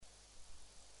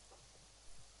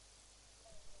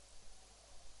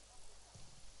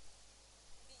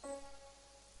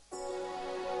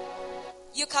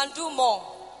You can do more.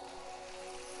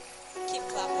 Keep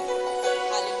clapping.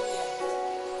 Hallelujah.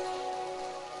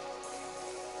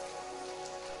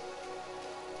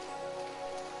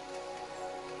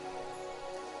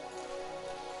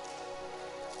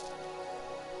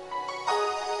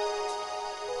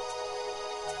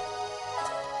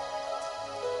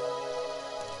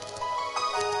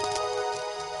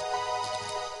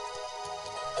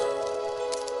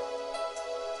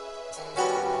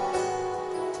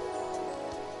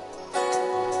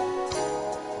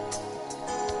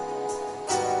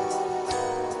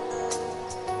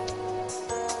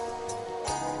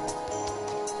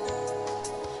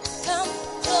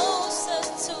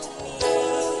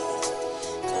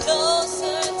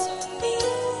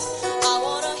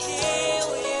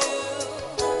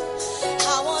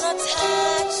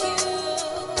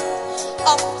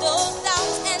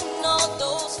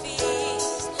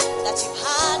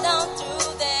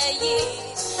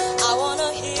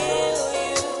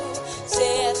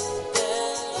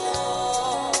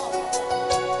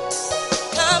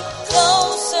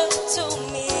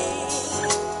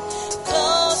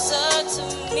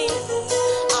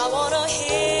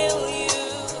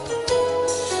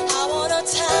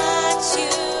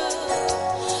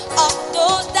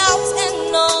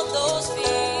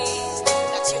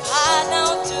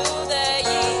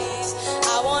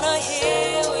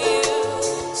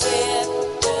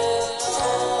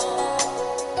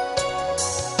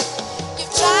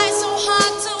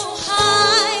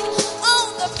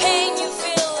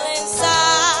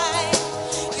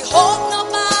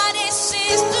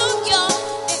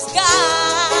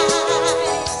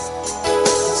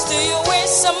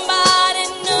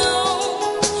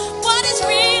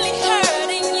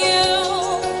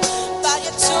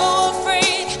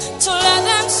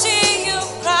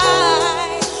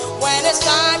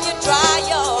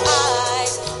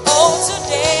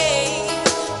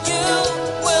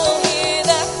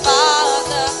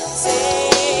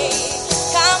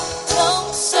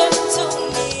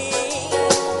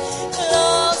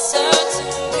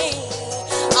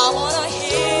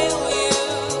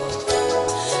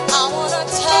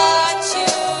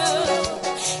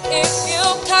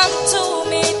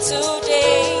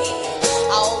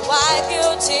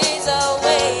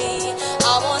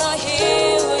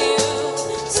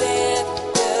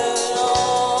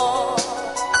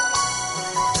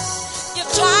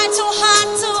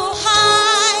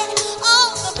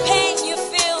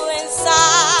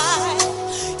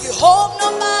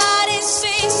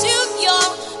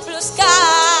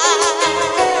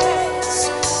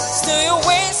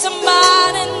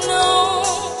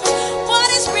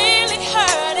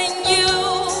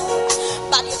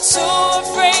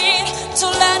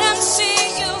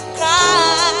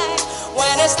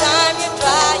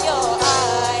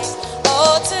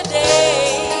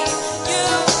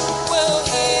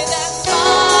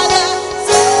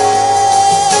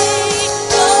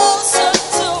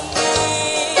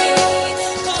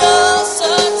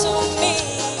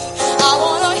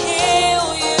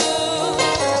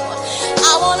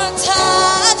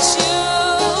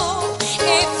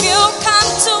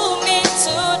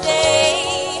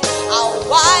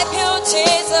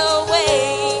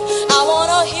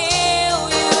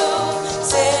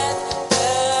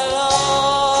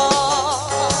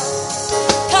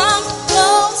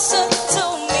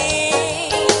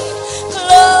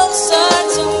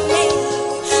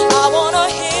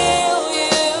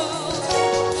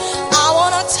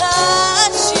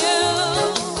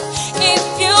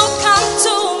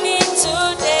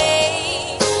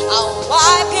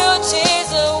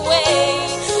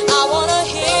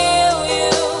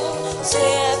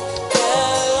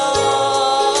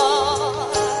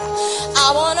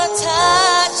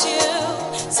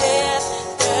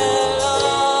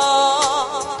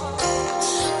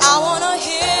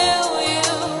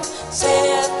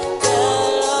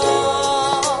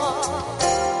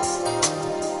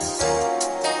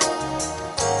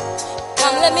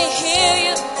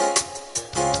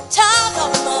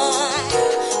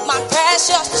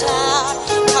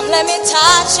 Let me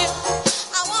touch you.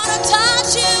 I wanna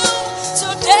touch you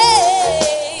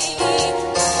today.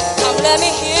 Come, let me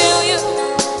heal you.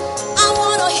 I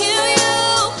wanna heal you.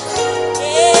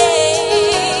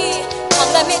 Yeah.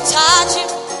 Come, let me touch you.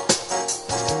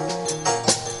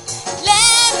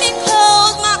 Let me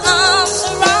close my arms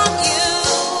around you.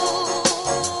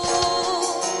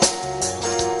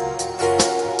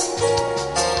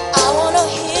 I wanna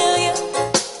heal you,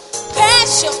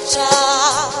 precious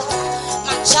child.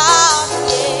 Child,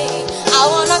 yeah.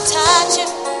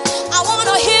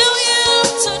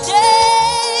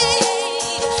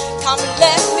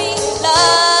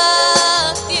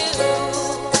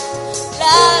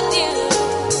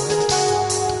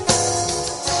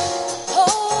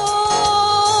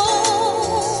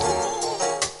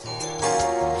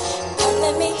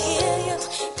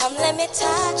 me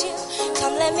touch you.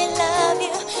 Come let me love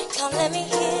you. Come let me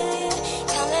heal you.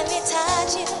 Come let me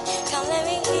touch you. Come let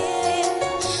me heal you.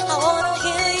 I wanna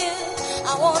heal you.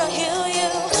 I wanna heal you.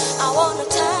 I wanna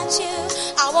touch you.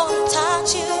 I wanna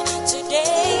touch you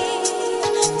today.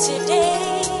 Today.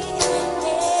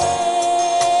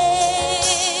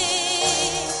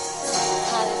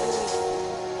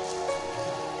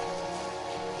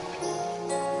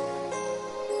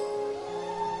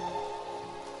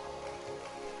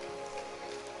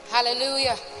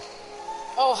 Hallelujah.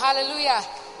 Oh, hallelujah.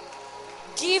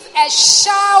 Give a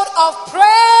shout of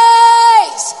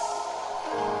praise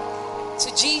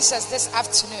to Jesus this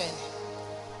afternoon.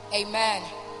 Amen.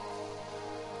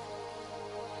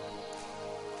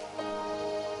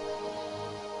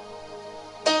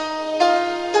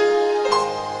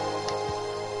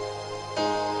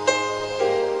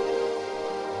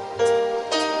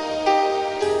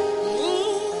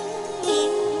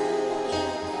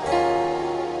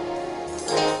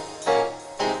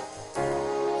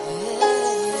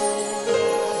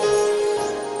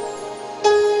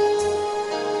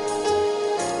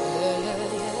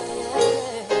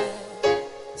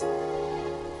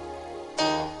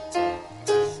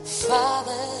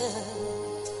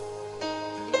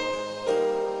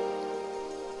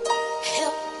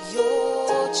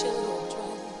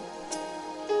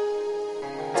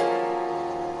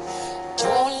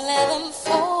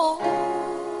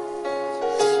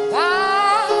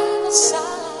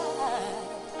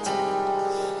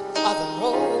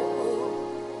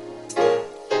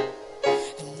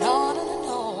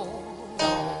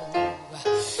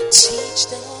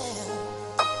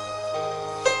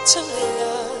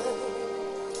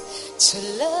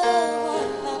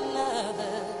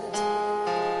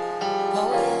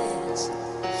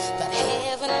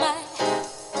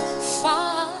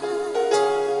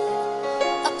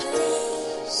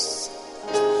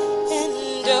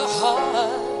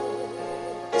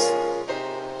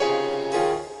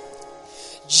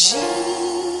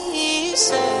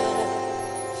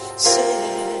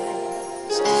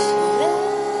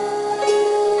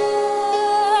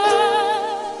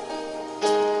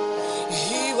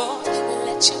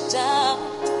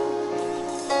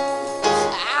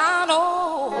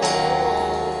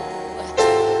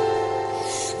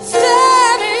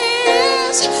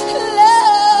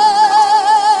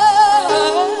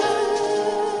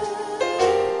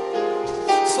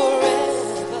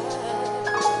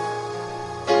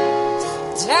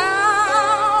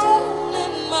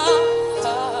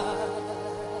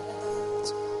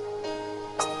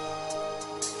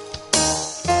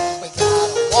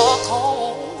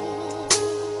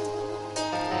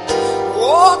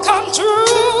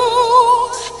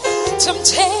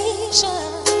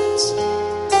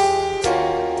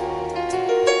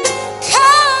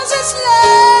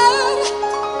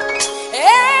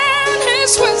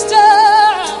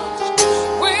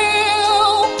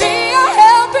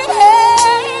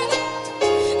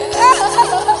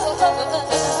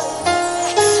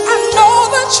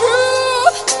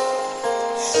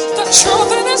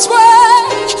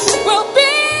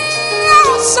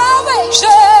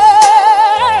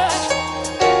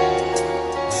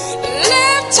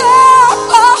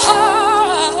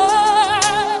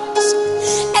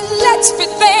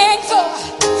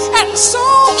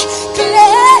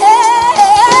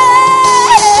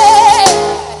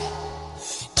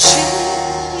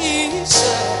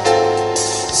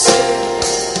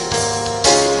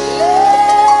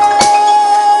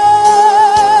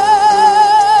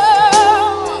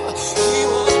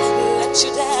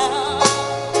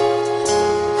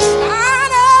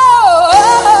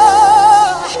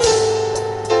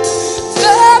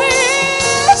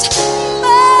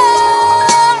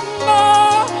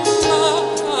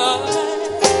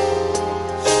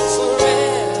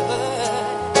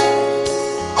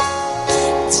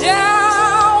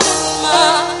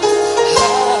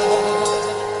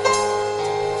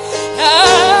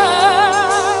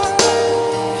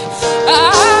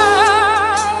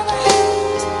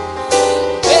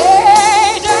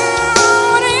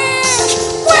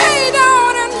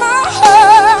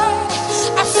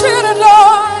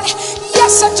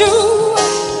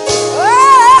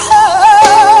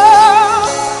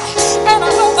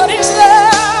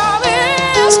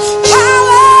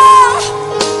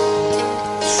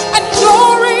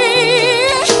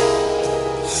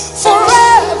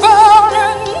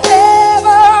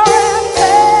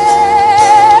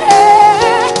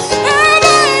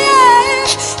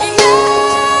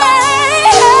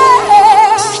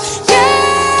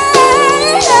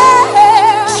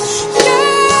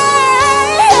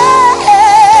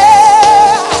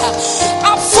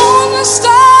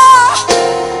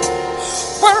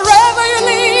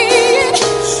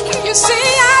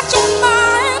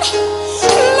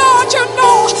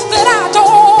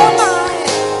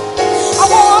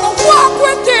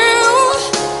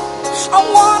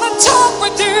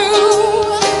 with you.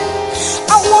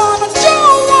 I wanna do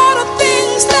all the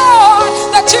things, Lord,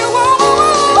 that you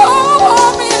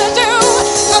want me to do.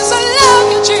 'Cause I love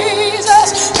you, Jesus.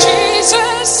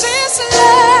 Jesus is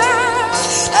love.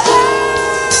 I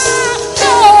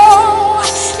know.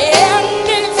 And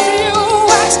if you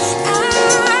ask,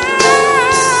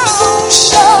 I'll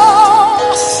show.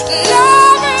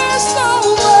 Love is the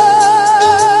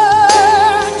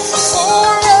word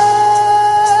forever.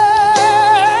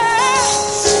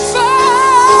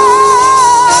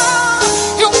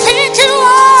 He'll pick you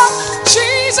up,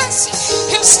 Jesus.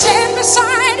 He'll stand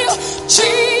beside you,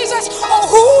 Jesus. Oh,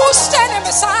 who's standing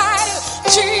beside you,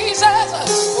 Jesus?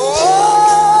 Oh,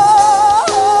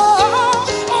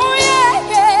 oh yeah,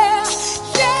 yeah,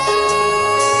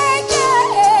 yeah, yeah,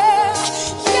 yeah,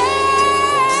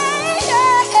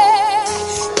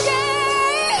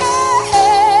 yeah.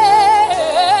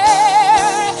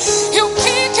 He'll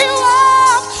pick you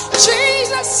up,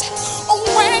 Jesus. Oh,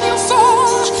 when you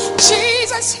fall,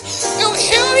 Jesus. He'll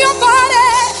heal your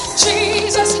body,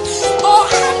 Jesus. Oh,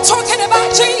 I'm talking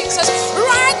about Jesus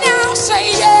right now.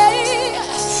 Say yeah, yeah,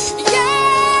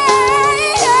 yeah,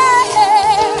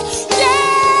 yeah, yeah.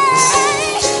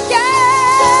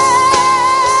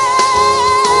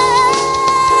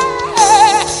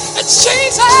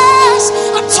 Jesus,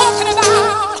 I'm talking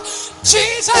about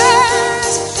Jesus.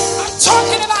 I'm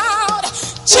talking about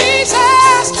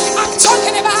Jesus. I'm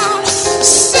talking about.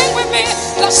 Sing with me.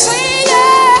 Let's sing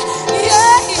yeah,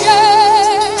 yeah,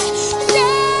 yeah, yeah, yeah.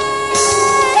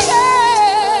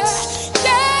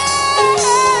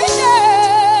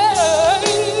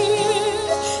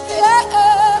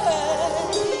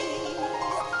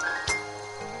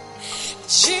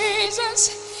 Jesus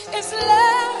is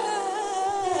love.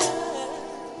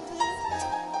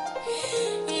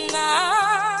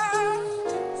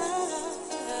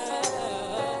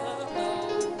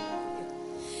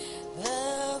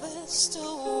 Love is the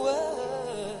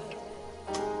word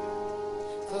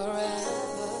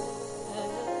forever.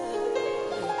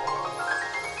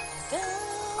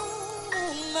 Down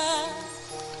in my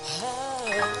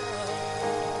heart.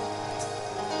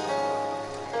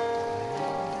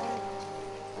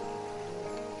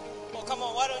 Oh, come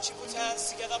on, why don't you put your hands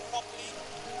together properly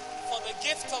for the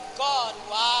gift of God?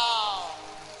 Wow.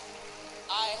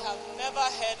 I have never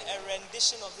heard a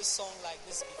rendition of this song like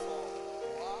this before.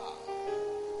 Wow.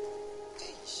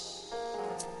 Eesh.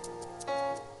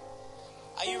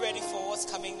 Are you ready for what's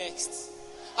coming next?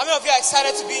 How many of you are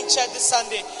excited to be in church this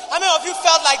Sunday? How many of you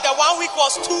felt like the 1 week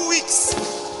was 2 weeks?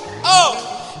 Oh,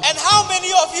 and how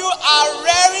many of you are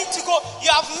raring to go?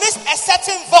 You have missed a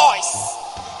certain voice.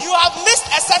 You have missed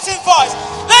a certain voice.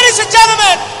 Ladies and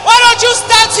gentlemen, why don't you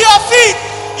stand to your feet?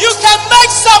 You can make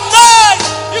some noise.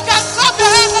 You can clap your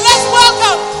hands and let's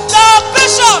welcome the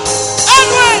Bishop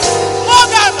Edwin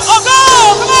Morgan Ogo.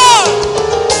 Come on.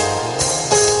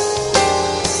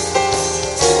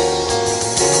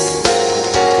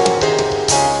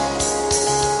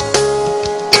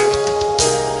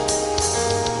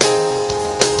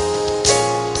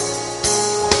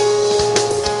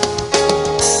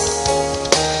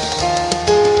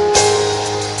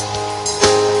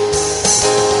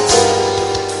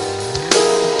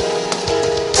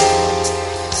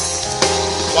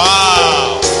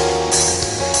 Wow.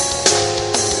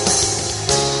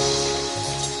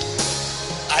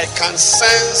 I can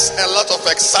sense a lot of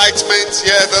excitement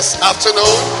here this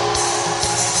afternoon.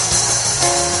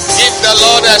 Give the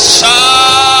Lord a shout.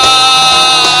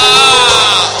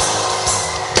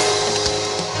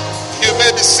 You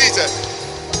may be seated.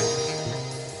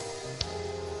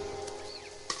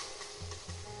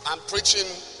 I'm preaching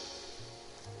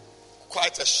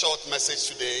quite a short message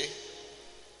today.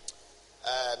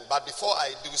 But before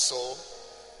I do so,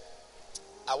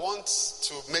 I want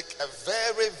to make a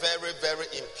very, very, very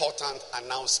important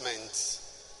announcement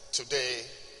today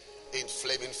in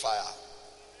Flaming Fire.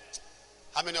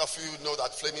 How many of you know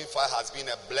that Flaming Fire has been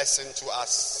a blessing to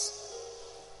us?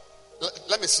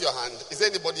 Let me see your hand. Is there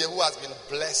anybody who has been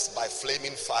blessed by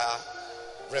Flaming Fire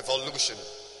Revolution?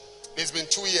 It's been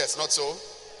 2 years, not so?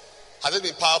 Has it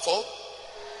been powerful?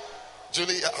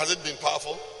 Julie, has it been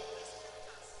powerful?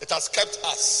 It has kept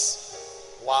us.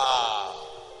 Wow.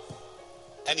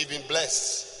 And you've been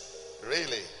blessed.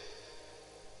 Really.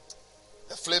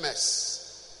 The Flamers.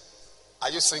 Are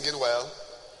you singing well?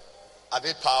 Are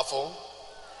they powerful?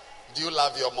 Do you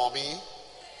love your mommy?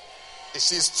 Is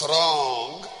she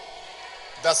strong?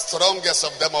 The strongest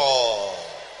of them all.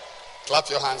 Clap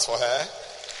your hands for her.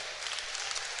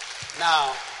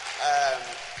 Now,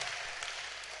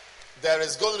 there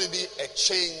is going to be a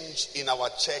change in our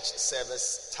church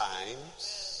service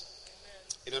times.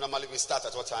 Normally we start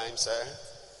at what time, sir?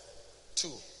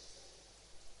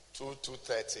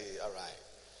 2:30. All right.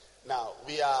 Now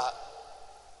we are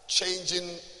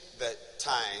changing the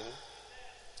time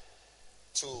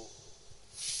to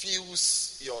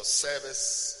fuse your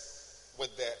service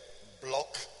with the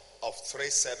block of 3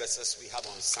 services we have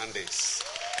on Sundays,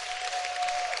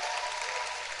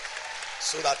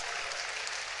 so that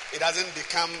it doesn't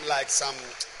become like some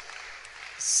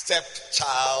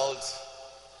stepchild,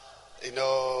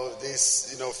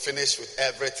 finish with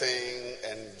everything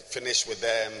and finish with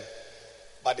them.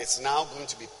 But it's now going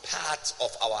to be part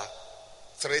of our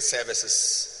 3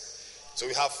 services. So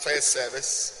we have first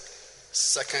service,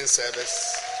 second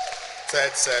service,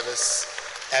 third service,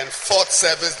 and fourth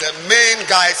service. The main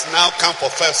guys now come for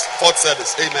fourth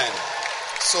service. Amen.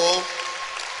 So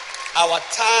our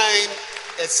time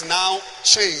is now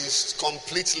changed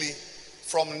completely.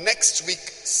 From next week,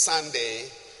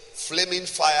 Sunday, Flaming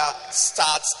Fire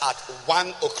starts at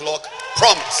 1 o'clock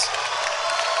prompt.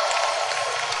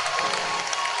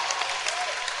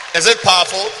 Is it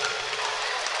powerful?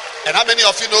 And how many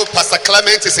of you know Pastor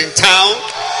Clement is in town?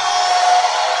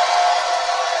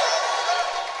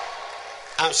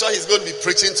 I'm sure he's going to be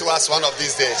preaching to us one of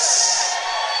these days.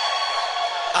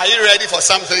 Are you ready for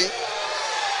something?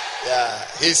 Yeah,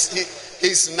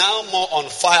 he's now more on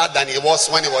fire than he was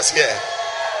when he was here.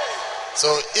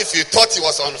 So if you thought he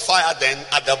was on fire then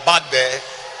at the back there,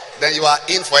 then you are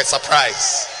in for a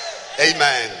surprise.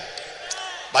 Amen.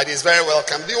 But he's very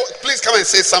welcome. Please come and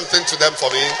say something to them for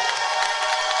me.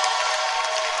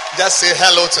 Just say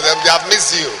hello to them. They have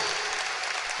missed you.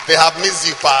 They have missed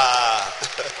you, pa.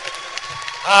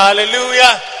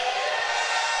 Hallelujah.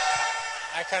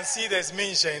 I can see there's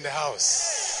Minsha in the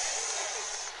house.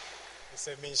 It's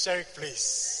a Minsheric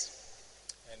place.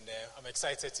 And I'm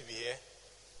excited to be here.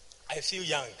 I feel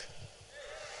young.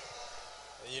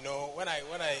 When I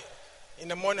in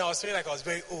the morning I was feeling like I was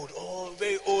very old. Oh,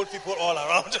 very old people all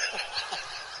around.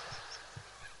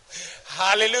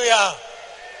 Hallelujah.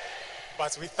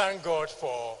 But we thank God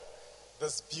for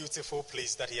this beautiful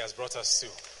place that he has brought us to.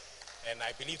 And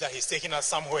I believe that he's taking us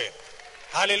somewhere.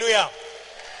 Hallelujah.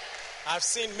 I've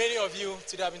seen many of you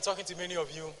today. I've been talking to many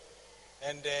of you.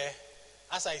 And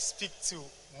as I speak to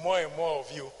more and more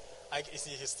of you,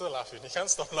 he's still laughing. He can't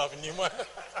stop laughing anymore.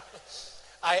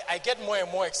 I get more and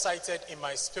more excited in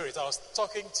my spirit. I was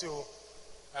talking to,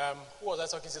 who was I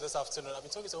talking to this afternoon? I've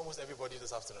been talking to almost everybody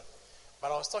this afternoon.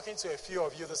 But I was talking to a few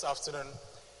of you this afternoon,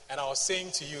 and I was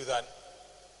saying to you that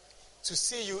to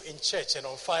see you in church and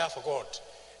on fire for God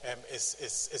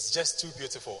is just too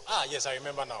beautiful. Yes, I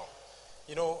remember now.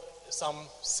 Some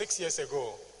 6 years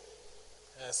ago,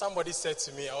 somebody said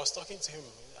to me, I was talking to him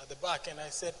at the back, and I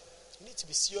said, you need to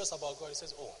be serious about God. He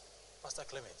says, oh, Pastor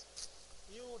Clement,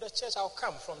 the church, I'll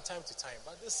come from time to time,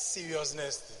 but this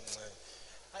seriousness,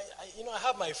 I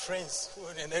have my friends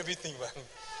and everything, but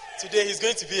today he's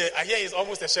going to be, I hear he's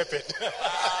almost a shepherd.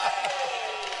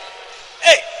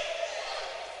 Hey!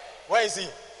 Where is he?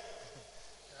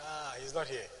 He's not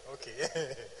here. Okay.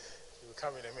 He will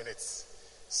come in a minute.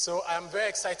 So I'm very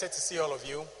excited to see all of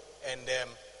you, and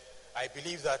I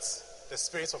believe that the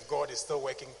Spirit of God is still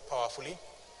working powerfully.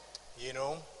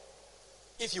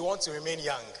 If you want to remain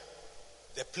young,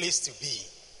 the place to be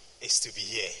is to be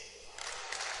here.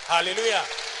 Hallelujah.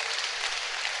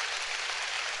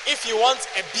 If you want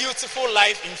a beautiful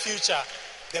life in future,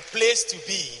 the place to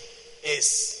be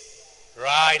is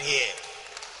right here.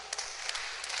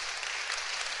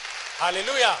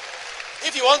 Hallelujah.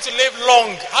 If you want to live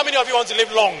long, how many of you want to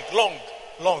live long?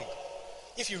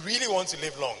 If you really want to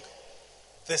live long,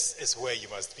 this is where you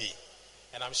must be.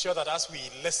 And I'm sure that as we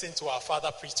listen to our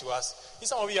Father preach to us,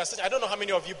 some of you are I don't know how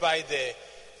many of you buy the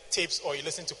tapes or you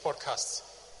listen to podcasts,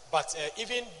 but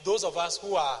even those of us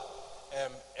who are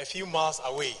a few miles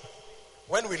away,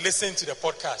 when we listen to the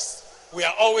podcast, we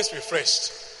are always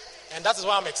refreshed. And that is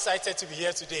why I'm excited to be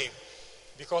here today.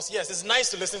 Because yes, it's nice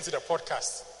to listen to the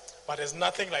podcast, but there's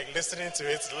nothing like listening to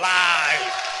it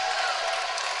live.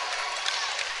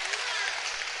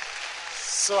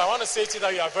 So I want to say to you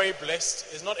that you are very blessed.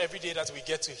 It's not every day that we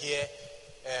get to hear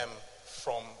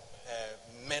from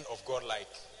men of God like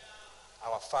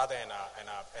our father and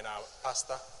our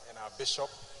pastor and our bishop.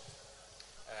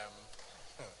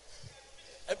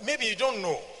 Maybe you don't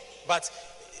know, but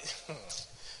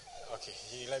okay,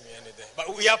 let me end it there.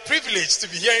 But we are privileged to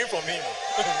be hearing from him.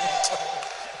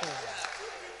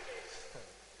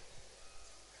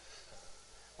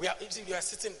 We are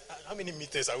sitting how many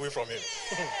meters away from him?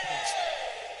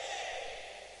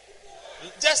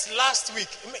 Just last week,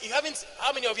 how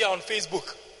many of you are on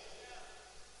Facebook?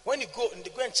 When you go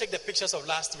and check the pictures of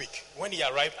last week, when he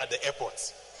arrived at the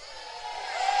airport.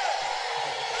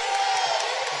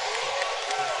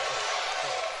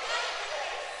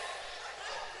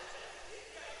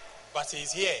 But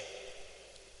he's here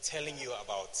telling you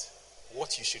about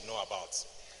what you should know about.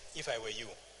 If I were you,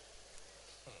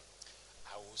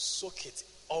 I will soak it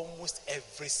almost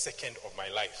every second of my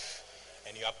life.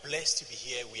 And you are blessed to be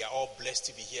here. We are all blessed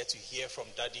to be here to hear from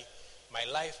Daddy. My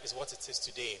life is what it is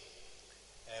today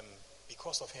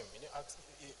because of him. You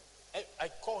know, I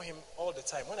call him all the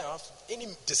time. When I have any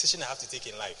decision I have to take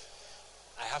in life,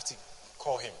 I have to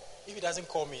call him. If he doesn't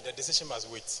call me, the decision must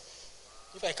wait.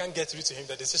 If I can't get through to him,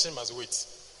 the decision must wait,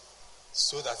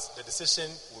 so that the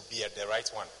decision will be at the right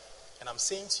one. And I'm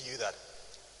saying to you that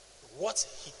what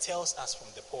he tells us from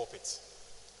the pulpit,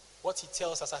 what he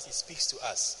tells us as he speaks to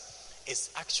us, is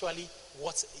actually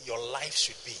what your life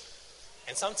should be.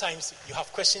 And sometimes you have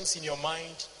questions in your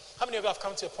mind. How many of you have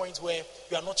come to a point where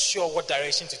you are not sure what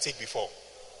direction to take before?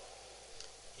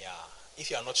 Yeah.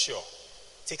 If you are not sure,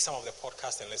 take some of the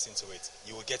podcast and listen to it.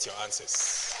 You will get your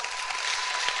answers.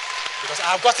 Because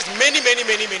I have got it many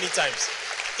times.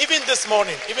 Even this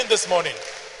morning,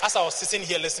 as I was sitting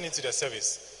here listening to the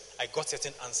service, I got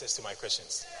certain answers to my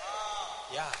questions.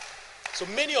 Yeah. So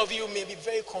many of you may be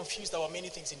very confused about many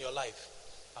things in your life.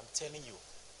 I'm telling you.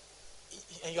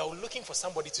 And you are looking for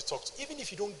somebody to talk to. Even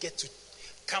if you don't get to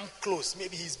come close,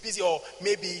 maybe he's busy or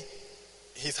maybe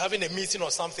he's having a meeting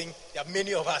or something. There are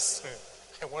many of us.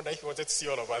 I wonder if he wanted to see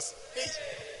all of us.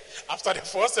 After the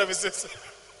 4 services,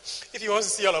 if he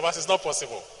wants to see all of us, it's not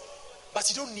possible. But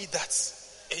you don't need that.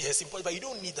 Yes, important, but you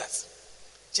don't need that.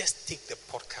 Just take the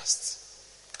podcast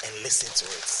and listen to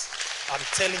it. I'm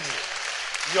telling you,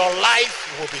 your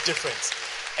life will be different.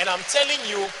 And I'm telling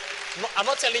you, I'm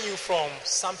not telling you from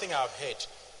something I've heard.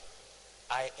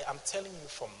 I'm telling you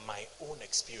from my own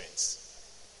experience.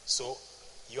 So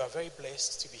you are very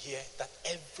blessed to be here, that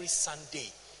every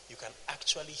Sunday you can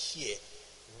actually hear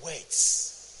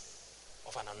words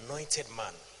of an anointed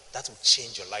man that will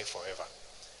change your life forever.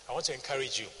 I want to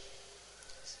encourage you,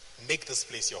 make this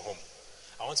place your home.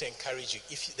 I want to encourage you,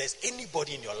 if there's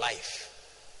anybody in your life,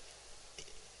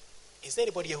 is there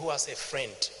anybody here who has a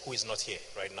friend who is not here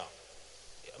right now?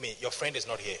 I mean, your friend is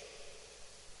not here.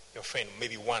 Your friend,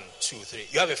 maybe 1, 2, 3.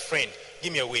 You have a friend.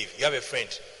 Give me a wave. You have a friend.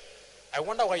 I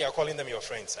wonder why you are calling them your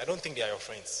friends. I don't think they are your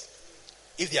friends.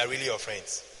 If they are really your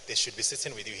friends, they should be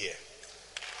sitting with you here.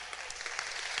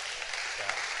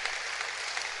 Yeah.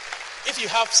 If you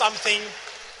have something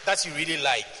that you really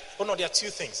like, there are 2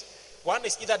 things. One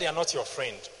is either they are not your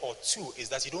friend, or 2 is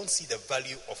that you don't see the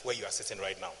value of where you are sitting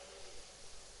right now.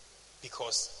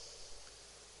 Because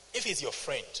if he's your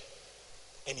friend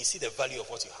and you see the value of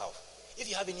what you have, if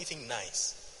you have anything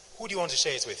nice, who do you want to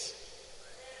share it with?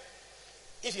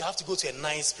 If you have to go to a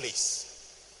nice place,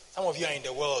 some of you are in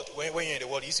the world, when you're in the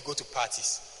world, you used to go to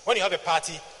parties. When you have a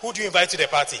party, who do you invite to the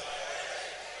party?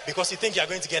 Because you think you are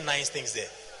going to get nice things there.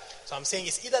 So I'm saying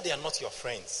it's either they are not your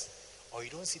friends, or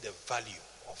you don't see the value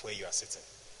of where you are sitting.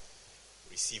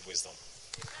 Receive wisdom.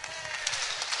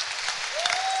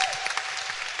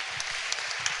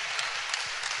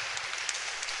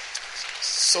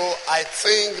 So I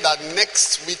think that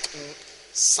next week,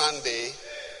 Sunday,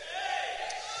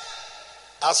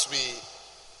 as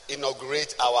we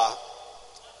inaugurate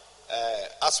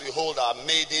as we hold our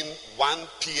maiden 1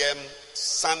 p.m.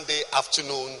 Sunday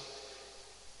afternoon,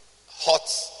 hot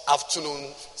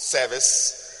afternoon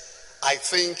service, I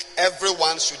think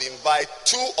everyone should invite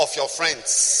 2 of your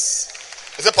friends.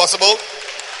 Is it possible?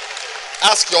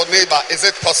 Ask your neighbor, is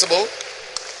it possible?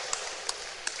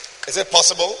 Is it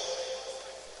possible?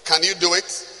 Can you do it?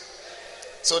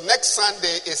 So next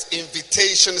Sunday is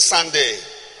Invitation Sunday.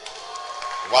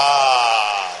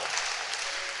 Wow.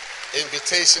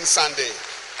 Invitation Sunday.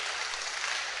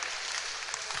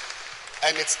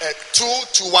 And it's a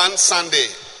 2-to-1 Sunday.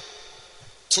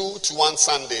 2-to-1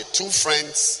 Sunday. 2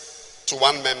 friends to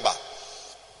 1 member.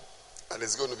 And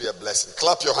it's going to be a blessing.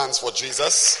 Clap your hands for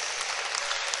Jesus.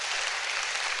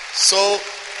 So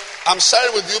I'm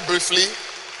sharing with you briefly.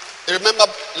 Remember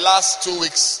last 2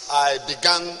 weeks I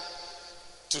began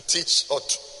to teach,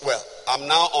 I'm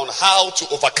now on how to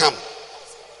overcome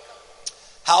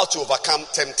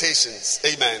temptations.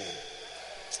 Amen.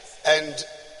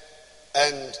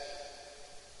 And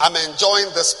I'm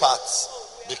enjoying this part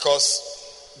because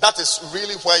that is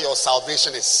really where your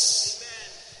salvation is.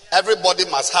 Everybody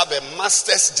must have a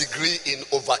master's degree in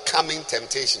overcoming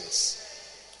temptations.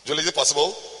 Julie, is it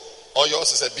possible? Or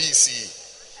yours is a BC?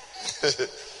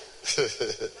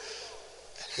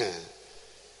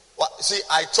 Well, see,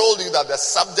 I told you that the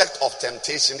subject of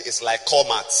temptation is like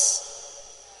comets.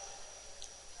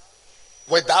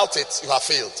 Without it, you have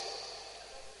failed.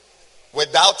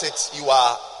 Without it, you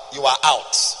are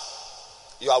out.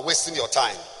 You are wasting your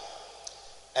time.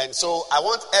 And so I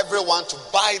want everyone to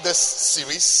buy this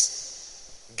series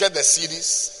get the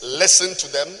CDs, listen to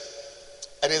them,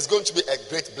 and it's going to be a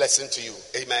great blessing to you.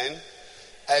 Amen.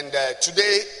 And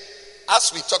today,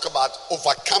 as we talk about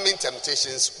overcoming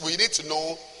temptations, we need to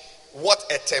know what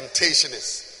a temptation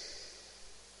is.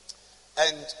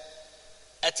 And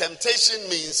a temptation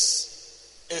is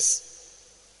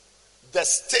the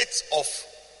state of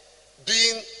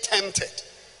being tempted.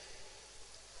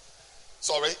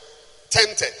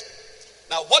 Tempted.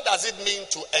 Now, what does it mean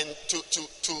to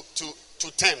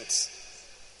tempt?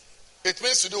 It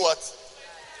means to do what?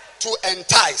 To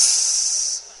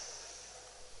entice.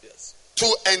 Yes.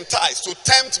 To entice. To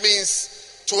tempt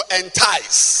means to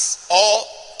entice, or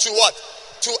to what?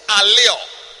 To allure.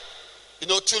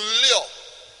 To lure.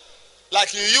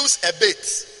 Like you use a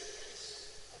bait.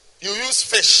 You use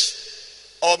fish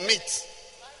or meat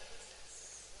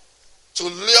to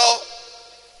lure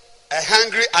a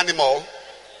hungry animal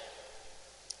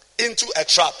into a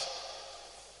trap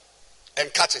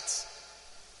and catch it.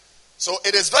 So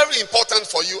it is very important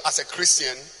for you as a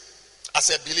Christian, as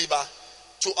a believer,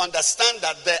 to understand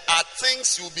that there are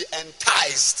things you'll be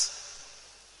enticed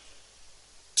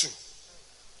to.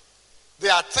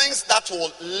 There are things that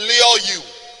will lure you.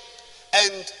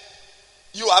 And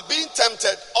you are being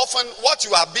tempted. Often what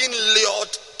you are being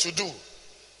lured to do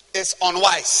is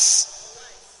unwise.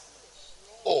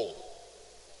 Oh.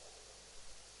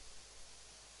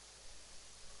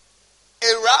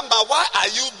 Rama, why are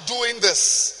you doing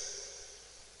this?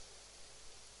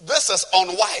 This is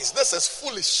unwise. This is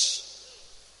foolish.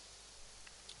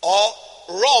 Or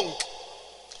wrong.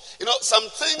 Some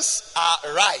things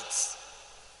are right,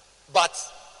 but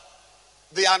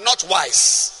they are not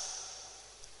wise.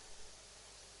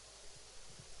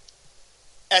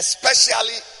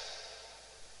 Especially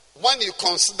when you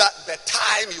consider the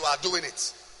time you are doing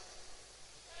it.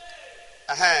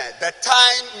 The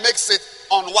time makes it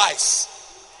unwise.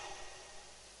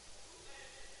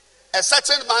 A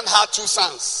certain man had 2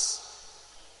 sons,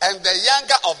 and the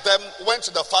younger of them went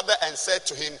to the father and said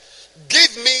to him,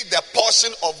 "Give me the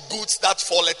portion of goods that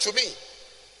falleth to me."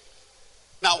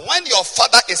 Now, when your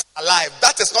father is alive,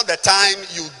 that is not the time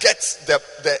you get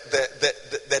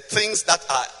the things that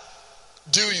are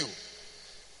due you.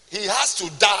 He has to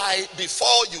die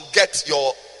before you get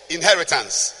your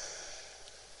inheritance.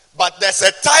 But there's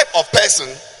a type of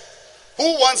person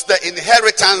who wants the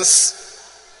inheritance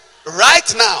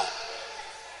right now.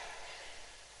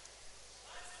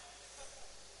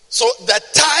 So the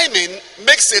timing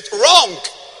makes it wrong.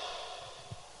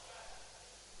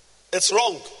 It's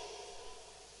wrong.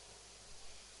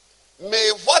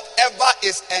 May whatever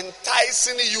is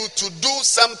enticing you to do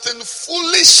something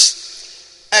foolish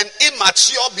and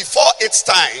immature before its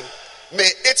time, may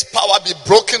its power be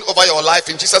broken over your life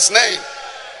in Jesus' name.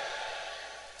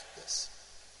 Yes.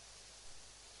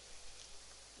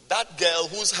 That girl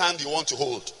whose hand you want to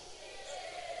hold.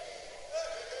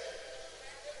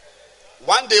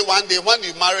 One day, when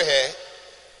you marry her,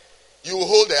 you will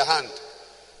hold her hand.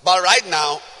 But right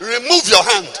now, remove your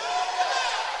hand.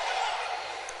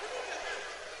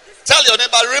 Tell your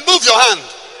neighbor, remove your hand.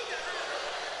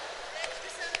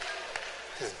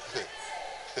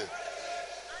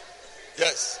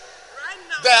 Yes.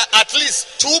 There are at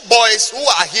least 2 boys who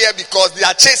are here because they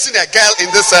are chasing a girl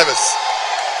in this service.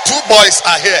 2 boys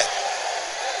are here.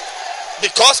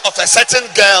 Because of a certain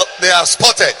girl they are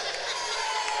spotted.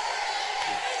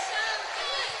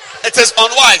 It is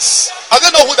unwise. I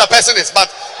don't know who the person is, but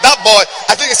that boy,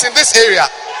 I think it's in this area.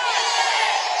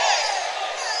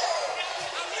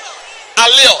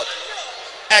 Allured.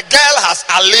 A girl has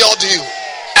allured you.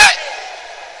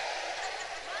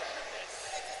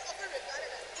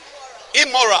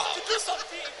 Immoral.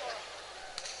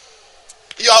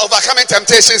 You are overcoming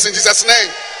temptations in Jesus'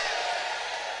 name.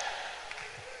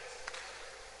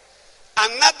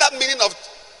 Another meaning of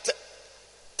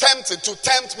tempted, to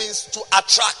tempt means to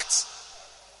attract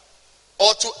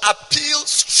or to appeal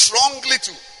strongly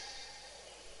to.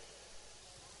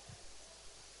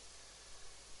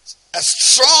 A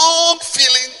strong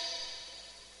feeling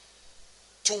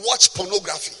to watch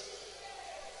pornography.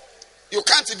 You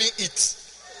can't even eat.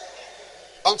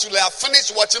 Until you have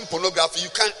finished watching pornography, you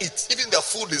can't eat. Even the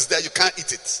food is there, you can't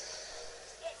eat it.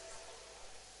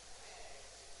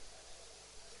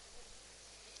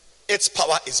 Its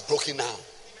power is broken now.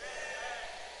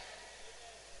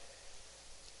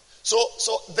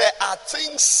 So there are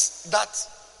things that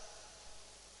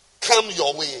come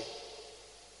your way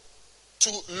to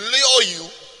lure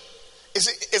you.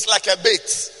 It's like a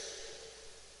bait,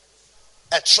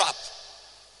 a trap.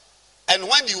 And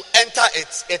when you enter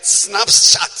it, it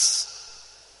snaps shut.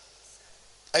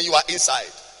 And you are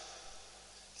inside.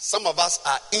 Some of us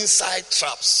are inside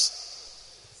traps.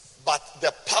 but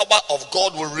the power of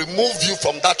God will remove you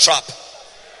from that trap.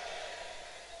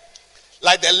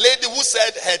 Like the lady who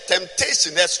said her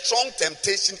temptation, her strong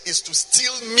temptation is to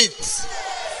steal meat.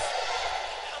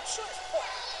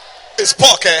 It's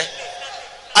pork, eh?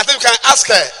 I think we can ask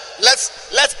her.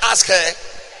 Let's ask her.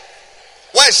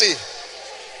 Where is she?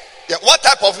 Yeah, what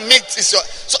type of meat is your?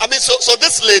 So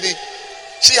this lady,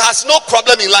 she has no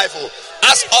problem in life. Oh.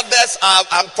 As others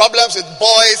have problems with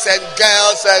boys and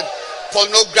girls and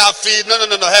pornography. No.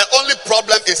 Her only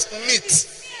problem is meat.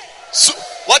 So,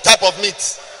 what type of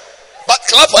meat? But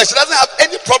clap for her. She doesn't have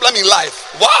any problem in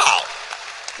life. Wow.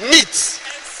 Meat.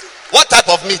 What type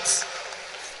of meat?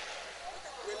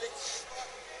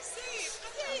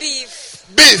 Beef.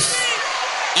 Beef.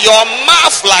 Your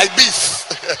mouth like beef.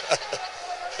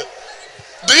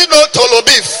 Do you know tolo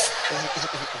beef?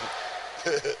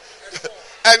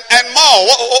 and more.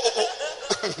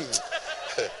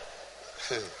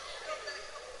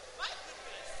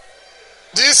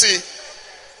 Do you see?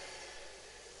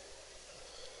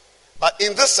 But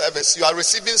in this service, you are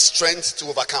receiving strength to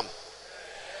overcome.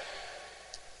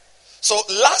 So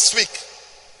last week,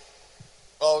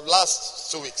 or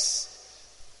last 2 weeks,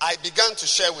 I began to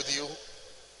share with you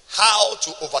how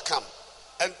to overcome.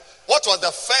 And what was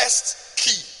the first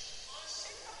key?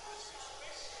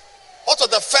 What was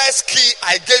the first key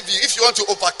I gave you if you want to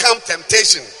overcome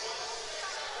temptation?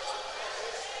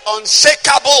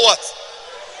 Unshakable what?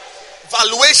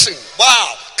 Valuation.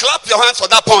 Wow. Clap your hands for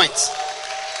that point.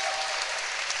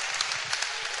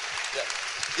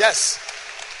 Yes.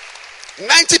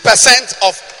 90%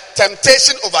 of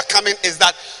temptation overcoming is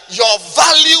that your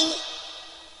value,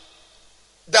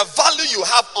 the value you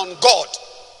have on God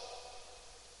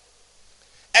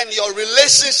and your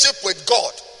relationship with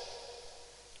God,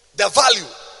 the value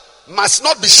must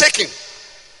not be shaken.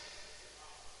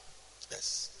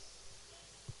 Yes.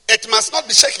 It must not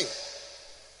be shaken.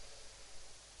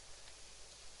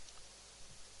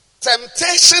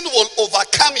 Temptation will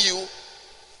overcome you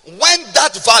when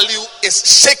that value is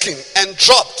shaken and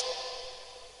dropped.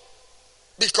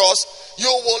 Because you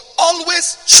will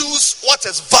always choose what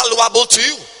is valuable to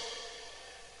you.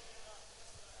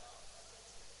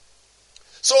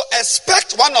 So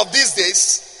expect one of these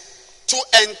days to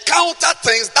encounter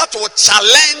things that will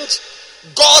challenge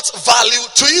God's value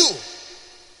to you.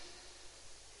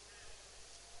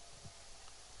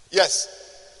 Yes.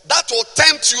 That will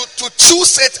tempt you to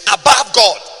choose it above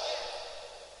God.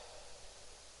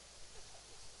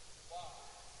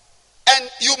 And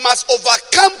you must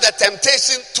overcome the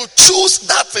temptation to choose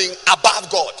that thing above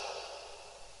God.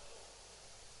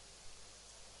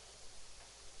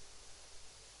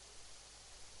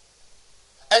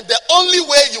 And the only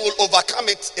way you will overcome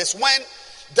it is when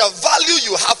the value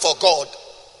you have for God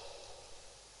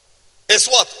is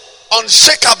what?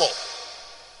 Unshakable.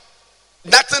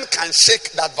 Nothing can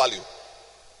shake that value.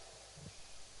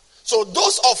 So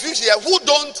those of you here who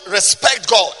don't respect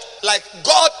God, like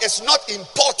God is not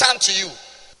important to you,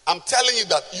 I'm telling you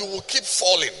that you will keep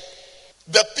falling.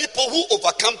 The people who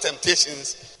overcome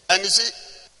temptations, and you see,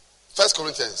 1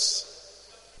 Corinthians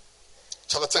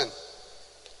chapter 10,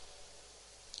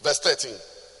 verse 13.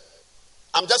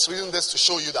 I'm just reading this to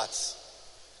show you that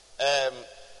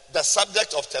the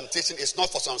subject of temptation is not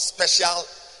for some special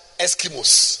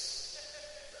Eskimos.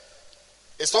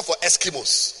 It's not for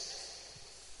Eskimos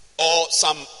or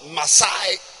some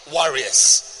Maasai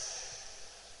warriors.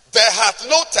 There hath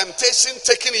no temptation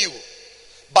taken you,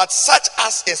 but such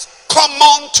as is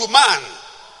common to man.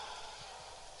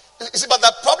 You see, but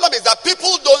the problem is that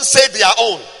people don't say their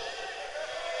own.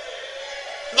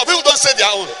 No, people don't say their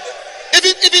own.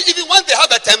 Even when they have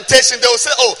a temptation, they will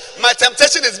say, "Oh, my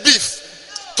temptation is beef,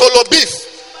 tolo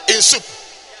beef in soup."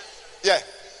 Yeah.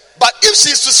 But if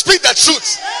she is to speak the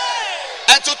truth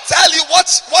and to tell you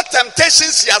what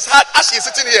temptations she has had as she is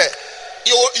sitting here,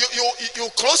 you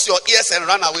close your ears and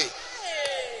run away.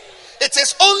 It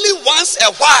is only once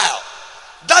a while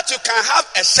that you can have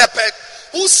a shepherd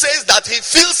who says that he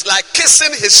feels like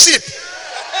kissing his sheep.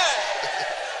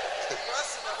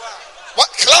 What?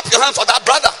 Clap your hand for that,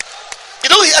 brother. You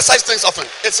don't hear such things often.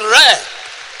 It's rare.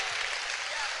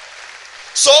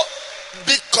 So,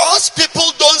 because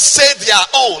people don't say their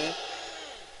own,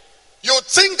 you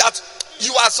think that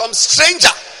you are some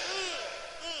stranger,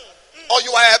 or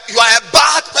you are a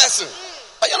bad person.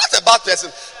 But you're not a bad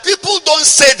person. People don't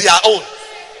say their own.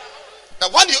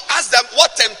 And when you ask them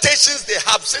what temptations they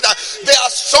have, say that they are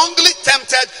strongly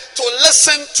tempted to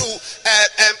listen to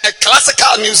a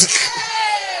classical music.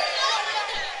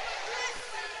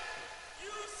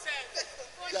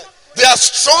 They are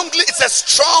strongly, it's a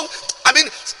strong,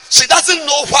 she doesn't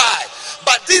know why.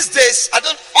 But these days,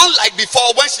 unlike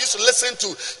before, when she used to listen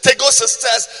to Tego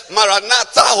Sisters,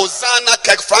 Maranatha, Hosanna,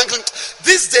 Kirk Franklin,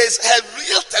 these days her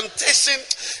real temptation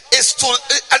is to,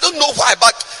 I don't know why,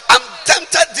 but I'm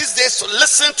tempted these days to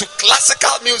listen to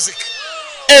classical music.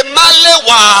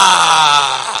 Emalewa.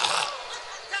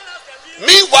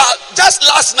 Meanwhile, just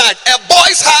last night, a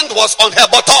boy's hand was on her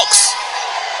buttocks.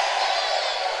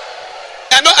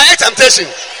 And no, any temptation.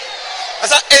 I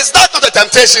said, is that not a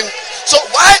temptation? So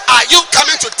why are you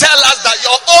coming to tell us that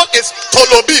your own is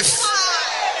tolo beef?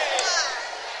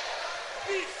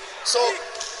 So,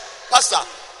 Pastor,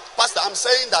 I'm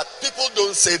saying that people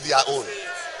don't say their own.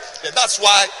 Yeah, that's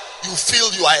why you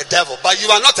feel you are a devil, but you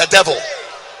are not a devil.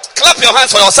 Clap your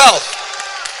hands for yourself.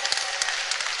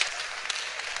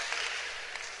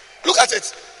 Look at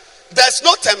it. There's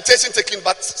no temptation taken,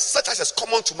 but such as is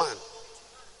common to man.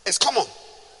 It's common.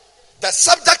 The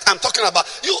subject I'm talking about,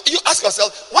 you ask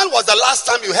yourself, when was the last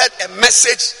time you heard a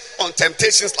message on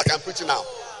temptations like I'm preaching now?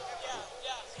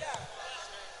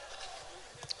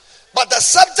 But the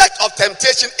subject of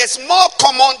temptation is more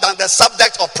common than the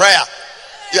subject of prayer.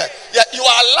 Yeah, you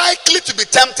are likely to be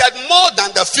tempted more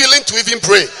than the feeling to even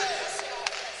pray.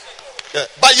 Yeah,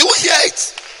 but you hear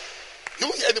it. You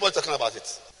won't hear anybody talking about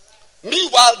it.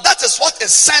 Meanwhile, that is what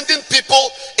is sending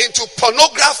people into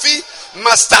pornography,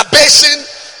 masturbation,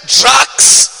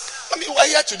 drugs. I mean, we're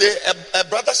here today. A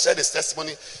brother shared his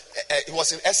testimony. He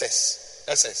was in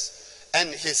SS. And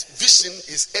his vision,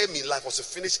 his aim in life was to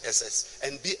finish SS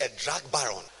and be a drug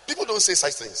baron. People don't say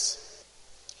such things.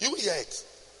 You hear it.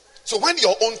 So when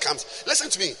your own comes, listen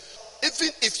to me.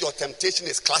 Even if your temptation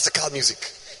is classical music,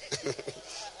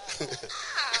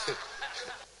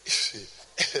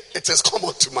 it is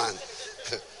common to man.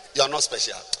 You are not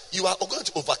special. You are going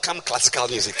to overcome classical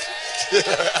music.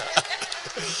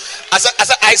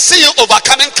 I see you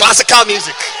overcoming classical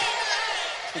music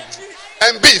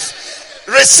and beef.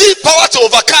 Receive power to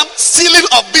overcome stealing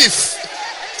of beef.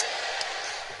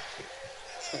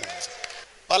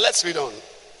 But let's read on.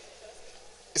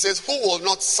 It says, who will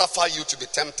not suffer you to be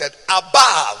tempted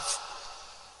above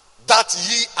that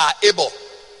ye are able?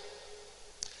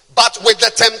 But with the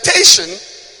temptation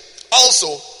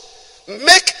also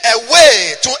make a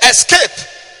way to escape,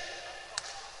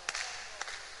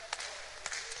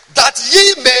 that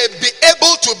ye may be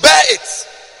able to bear it.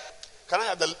 Can I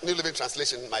have the New Living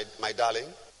Translation, my darling?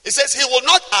 It says, he will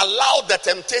not allow the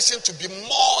temptation to be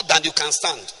more than you can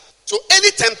stand. So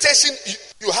any temptation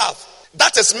you have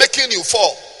that is making you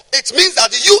fall, it means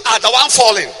that you are the one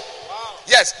falling. Wow.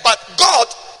 Yes, but God,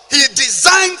 he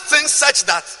designed things such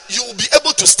that you will be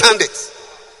able to stand it.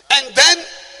 And then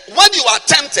when you are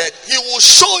tempted, he will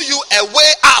show you a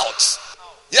way out.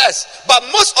 Yes, but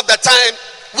most of the time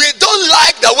we don't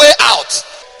like the way out.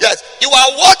 Yes, you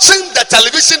are watching the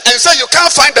television and you say you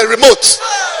can't find the remote.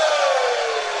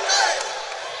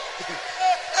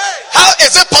 How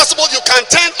is it possible you can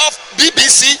turn off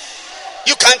BBC,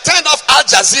 you can turn off Al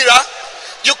Jazeera,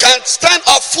 you can turn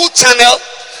off Food Channel,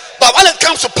 but when it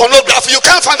comes to pornography, you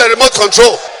can't find the remote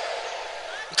control.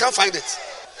 You can't find it.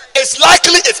 It's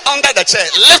likely it's under the chair.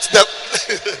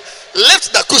 Lift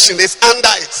the cushion, it's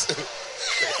under it.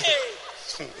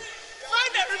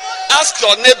 Ask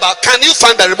your neighbor, can you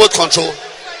find the remote control?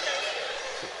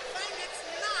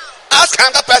 Ask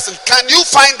another person, can you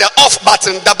find the off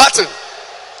button, the button?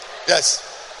 Yes.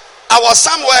 I was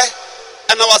somewhere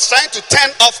and I was trying to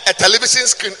turn off a television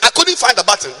screen. I couldn't find the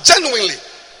button, genuinely.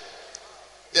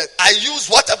 Yes. I used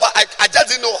whatever, I just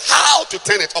didn't know how to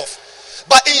turn it off.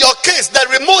 But in your case, the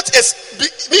remote is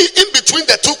in between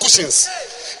the two cushions.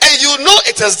 And you know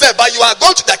it is there, but you are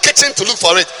going to the kitchen to look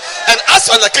for it. And as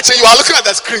you're in the kitchen, you are looking at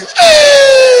the screen.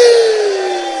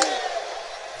 Hey!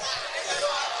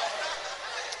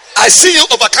 I see you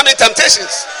overcoming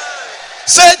temptations.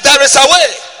 Say, there is a way.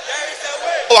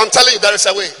 Oh, I'm telling you, there is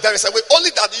a way. There is a way.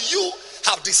 Only that you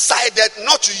have decided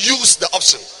not to use the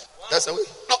option. There's a way.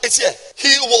 No, it's here.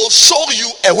 He will show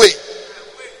you a way.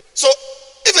 So,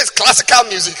 if it's classical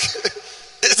music,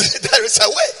 there is a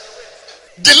way.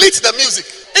 Delete the music.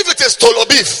 If it is tolo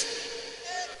beef,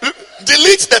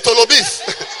 delete the tolo beef.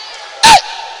 Hey!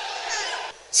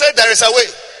 Say there is a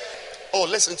way. Oh,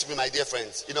 listen to me, my dear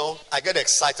friends. You know, I get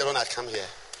excited when I come here.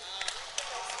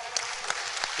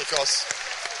 Because,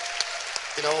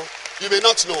 you know, you may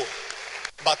not know,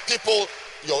 but people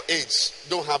your age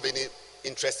don't have any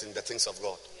interest in the things of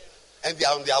God. And they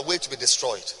are on their way to be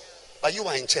destroyed. But you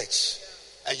are in church.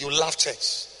 And you love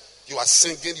church. You are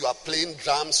singing, you are playing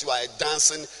drums, you are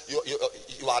dancing,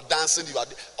 you are dancing,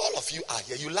 all of you are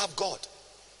here. You love God.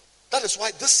 That is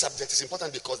why this subject is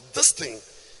important, because this thing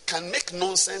can make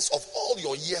nonsense of all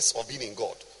your years of being in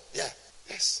God. Yeah,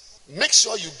 yes. Make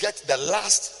sure you get the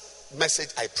last message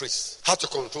I preached. How to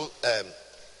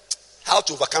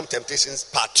overcome temptations,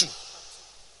 part 2.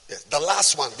 Yes, the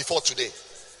last one before today.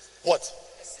 What?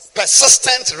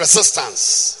 Persistent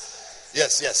resistance.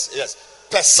 Yes.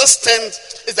 Persistent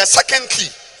is the second key.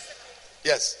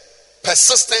 Yes.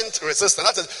 Persistent resistance.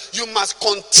 That is, you must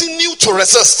continue to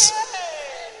resist.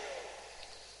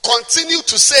 Continue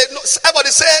to say no. Everybody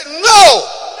say no.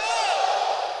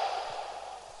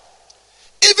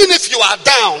 Even if you are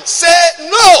down, say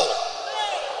no.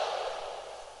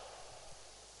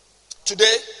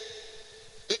 Today,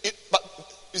 but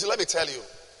you see, let me tell you,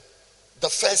 the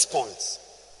first point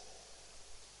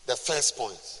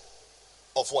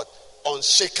of what?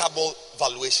 Unshakable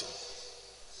valuation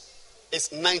is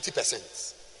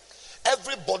 90%.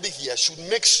 Everybody here should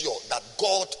make sure that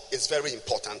God is very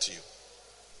important to you.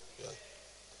 Yeah.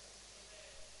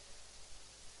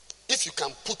 If you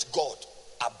can put God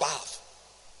above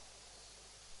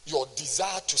your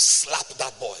desire to slap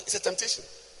that boy, it's a temptation.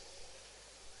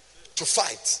 To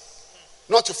fight,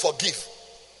 not to forgive.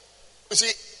 You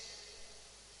see,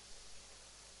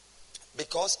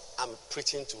 because I'm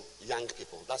preaching to young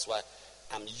people, that's why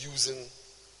I'm using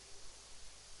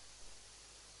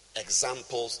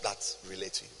examples that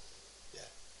relate to you. Yeah.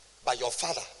 But your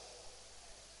father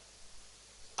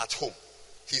at home,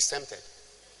 he's tempted.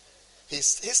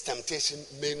 His temptation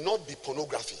may not be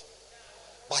pornography,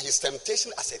 but his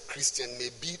temptation as a Christian may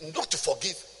be not to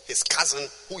forgive his cousin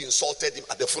who insulted him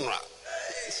at the funeral.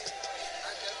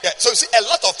 Yeah, so you see, a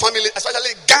lot of families,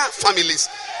 especially Ga families,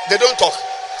 they don't talk.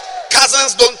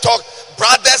 Cousins don't talk.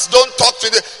 Brothers don't talk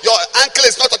to your uncle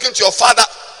is not talking to your father.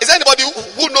 Is there anybody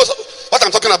who knows what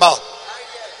I'm talking about?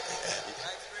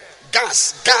 Ga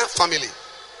family.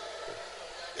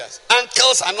 Yes.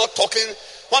 Uncles are not talking.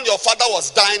 When your father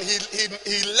was dying,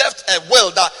 he left a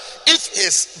will that if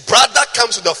his brother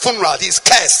comes to the funeral, he's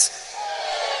cursed.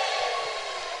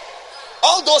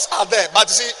 All those are there, but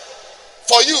you see,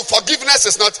 for you, forgiveness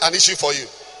is not an issue for you.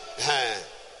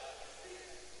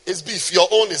 It's beef. Your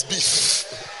own is beef.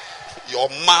 Your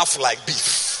mouth like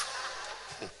beef.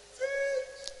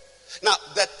 Now,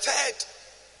 the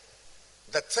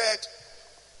third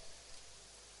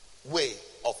way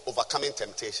of overcoming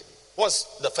temptation. What's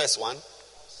the first one?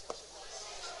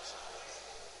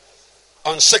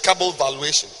 Unshakable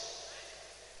valuation.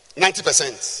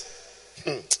 90%.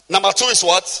 Number 2 is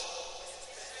what?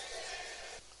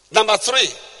 Number 3.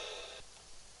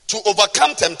 To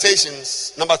overcome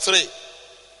temptations. Number 3.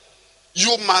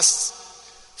 You must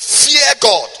fear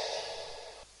God.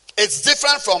 It's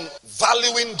different from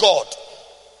valuing God.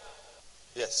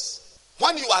 Yes.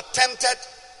 When you are tempted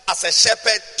as a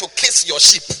shepherd to kiss your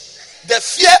sheep, the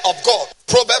fear of God,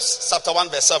 Proverbs chapter 1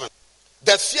 verse 7.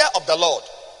 The fear of the Lord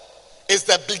is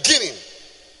the beginning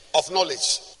of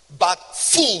knowledge, but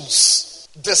fools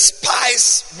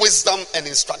despise wisdom and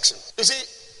instruction. You see,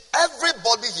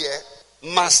 everybody here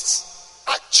must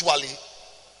actually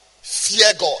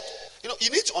fear God. You know,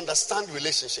 you need to understand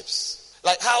relationships.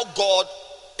 Like how God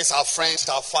is our friend,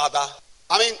 our father.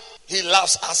 I mean, he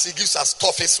loves us. He gives us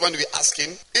toffees when we ask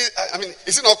him.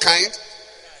 Is he not kind?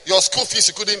 Your school fees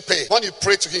you couldn't pay. When you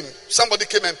pray to him, somebody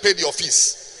came and paid your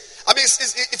fees. I mean,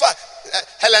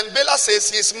 Helen Baylor says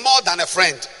he's more than a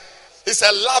friend. He's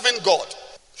a loving God.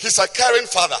 He's a caring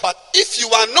father. But if you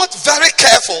are not very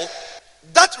careful,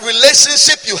 that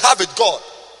relationship you have with God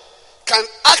can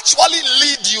actually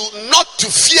lead you not to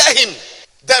fear him.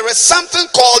 There is something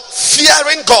called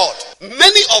fearing God.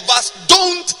 Many of us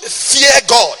don't fear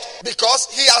God because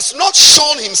he has not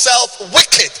shown himself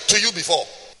wicked to you before.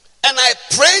 And I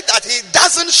pray that he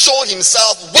doesn't show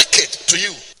himself wicked to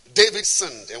you. David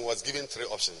sinned and was given 3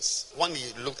 options. When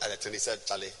he looked at it and he said,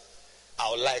 Charlie, I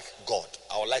would like God.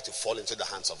 I would like to fall into the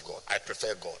hands of God. I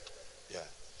prefer God. Yeah.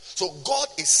 So God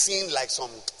is seen like some,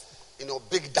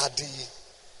 big daddy,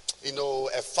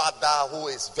 a father who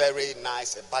is very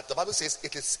nice. But the Bible says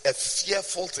it is a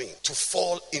fearful thing to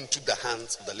fall into the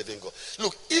hands of the living God.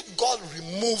 Look, if God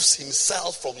removes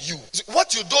himself from you,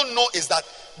 what you don't know is that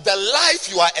the life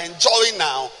you are enjoying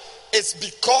now is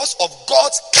because of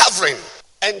God's covering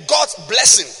and God's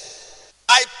blessing.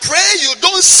 I pray you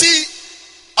don't see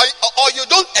or you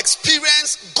don't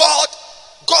experience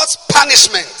God's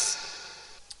punishment.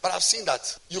 But I've seen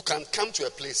that you can come to a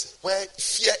place where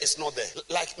fear is not there.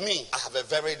 Like me, I have a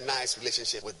very nice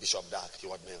relationship with Bishop Dag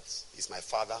Heward Mills. He's my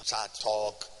father. Chat,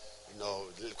 talk,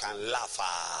 you can laugh.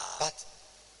 But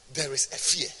there is a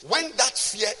fear. When that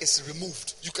fear is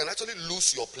removed, you can actually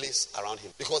lose your place around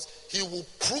him. Because he will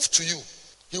prove to you,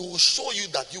 he will show you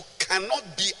that you cannot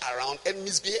be around and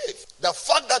misbehave. The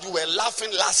fact that you were laughing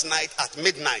last night at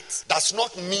midnight does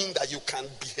not mean that you can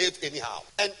behave anyhow.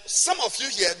 And some of you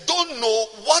here don't know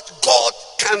what God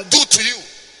can do to you.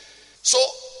 So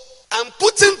I'm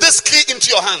putting this key into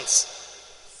your hands.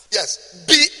 Yes,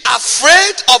 be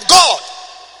afraid of God.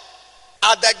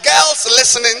 Are the girls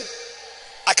listening?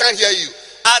 I can't hear you.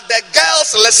 Are the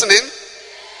girls listening?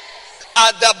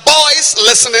 Are the boys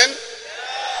listening?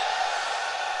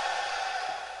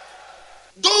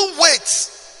 Don't wait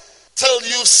till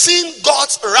you've seen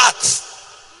God's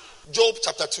wrath. Job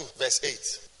chapter 2 verse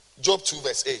 8. Job 2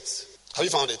 verse 8. Have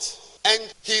you found it? And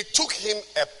he took him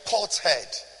a pot's head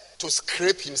to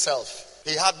scrape himself.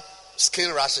 He had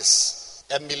skin rashes,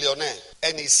 a millionaire,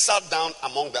 and he sat down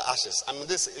among the ashes. I mean,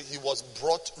 he was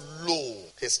brought low.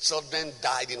 His children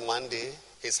died in one day.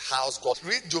 His house got.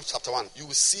 Read Job chapter 1. You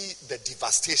will see the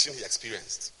devastation he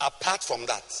experienced. Apart from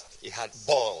that, he had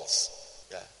boils.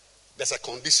 Yeah. There's a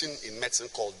condition in medicine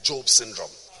called Job syndrome.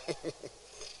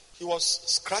 He was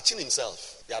scratching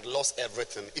himself. He had lost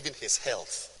everything, even his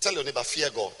health. Tell your neighbor, fear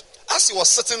God. As he was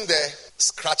sitting there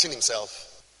scratching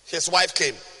himself, his wife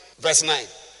came. Verse 9.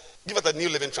 Give it a New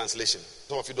Living Translation.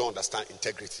 Some of you don't understand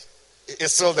integrity.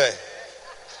 It's still there.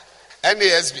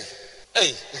 NASB.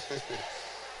 Hey.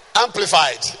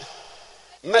 Amplified.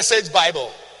 Message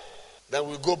Bible. Then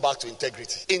we'll go back to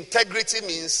integrity. Integrity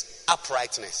means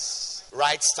uprightness.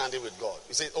 Right standing with God.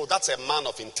 You say, oh, that's a man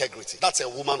of integrity. That's a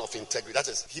woman of integrity. That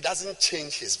is, he doesn't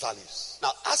change his values.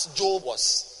 Now, as Job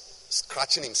was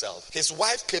scratching himself, his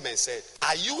wife came and said,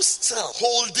 are you still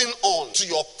holding on to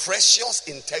your precious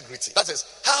integrity? That is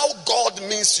how God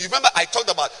means to you. Remember, I talked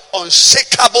about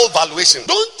unshakable valuation.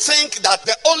 Don't think that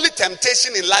the only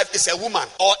temptation in life is a woman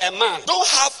or a man. Don't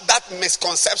have that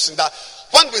misconception that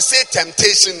when we say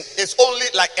temptation, it's only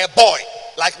like a boy,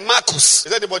 like Marcus.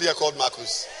 Is there anybody here called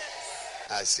Marcus?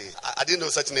 I see. I didn't know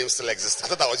such names still exist.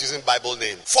 I thought I was using Bible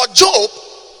name. For Job,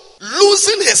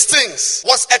 losing his things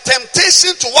was a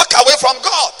temptation to walk away from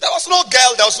God. There was no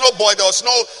girl, there was no boy, there was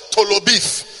no tolo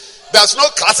beef, there was no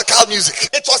classical music.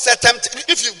 It was a temptation.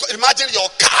 If you imagine your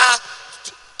car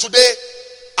today,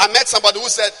 I met somebody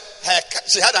who said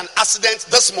she had an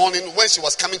accident this morning when she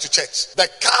was coming to church.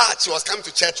 The car she was coming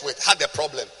to church with had a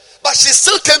problem, but she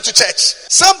still came to church.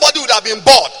 Somebody would have been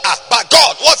bored. But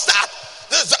God, what's that?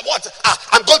 What?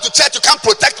 I'm going to church. You can't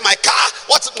protect my car.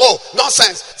 What? Oh,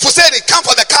 nonsense. Fuseri, come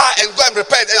for the car and go and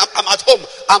repair it. I'm at home.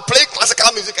 I'm playing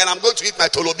classical music and I'm going to eat my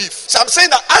tolo beef. So I'm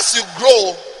saying that as you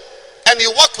grow and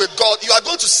you walk with God, you are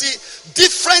going to see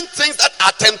different things that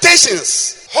are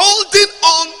temptations. Holding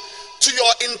on to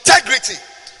your integrity.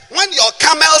 When your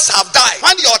camels have died,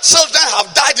 when your children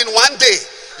have died in one day,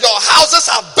 your houses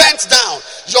have burnt down.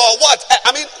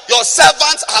 Your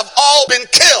servants have all been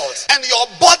killed. And your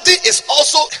body is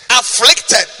also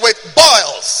afflicted with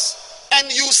boils. And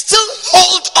you still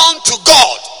hold on to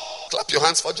God. Clap your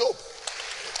hands for Job.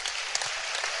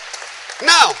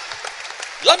 Now,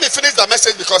 let me finish the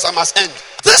message because I must end.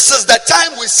 This is the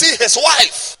time we see his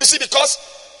wife. You see, because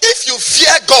if you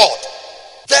fear God,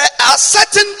 there are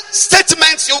certain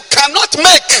statements you cannot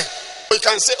make. You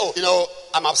can say, oh,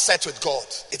 I'm upset with God.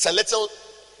 It's a little,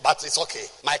 but it's okay.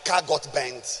 My car got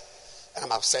bent and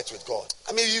I'm upset with God.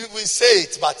 I mean, we say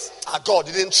it, but God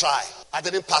didn't try. I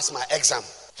didn't pass my exam.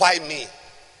 Why me?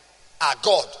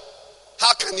 God,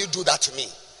 how can you do that to me?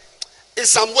 In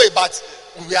some way, but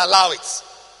we allow it.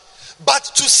 But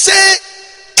to say,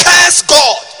 curse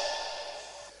God.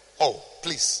 Oh,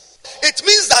 please. It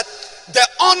means that the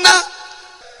honor,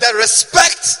 the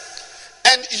respect,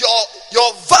 and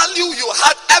your value you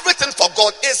had, everything for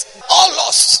God is all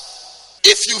lost.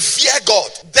 If you fear God,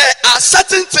 there are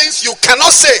certain things you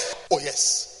cannot say. Oh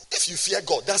yes. If you fear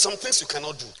God, there are some things you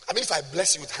cannot do. I mean, if I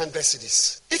bless you with 100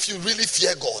 cedis, if you really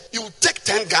fear God, you will take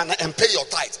 10 Ghana and pay your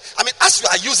tithe. I mean, as you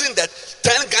are using that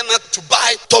 10 Ghana to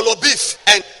buy tolo beef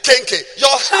and kenke,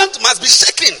 your hand must be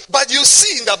shaking. But you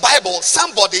see in the Bible,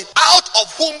 somebody out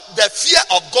of whom the fear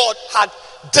of God had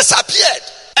disappeared.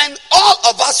 And all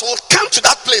of us will come to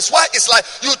that place where it's like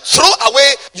you throw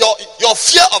away your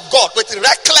fear of God with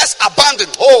reckless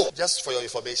abandon. Oh, just for your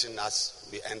information, as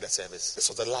we end the service, this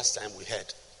was the last time we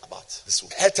heard about this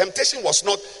woman. Her temptation was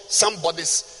not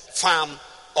somebody's farm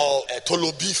or a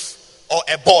tolo beef or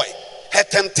a boy. Her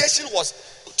temptation was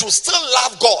to still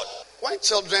love God. When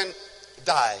children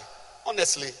die,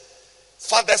 honestly,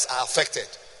 fathers are affected.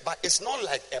 But it's not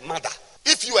like a mother.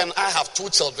 If you and I have 2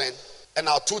 children and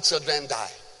our 2 children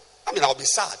die, I mean, I'll be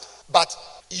sad. But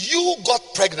you got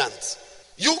pregnant.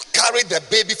 You carried the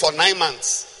baby for 9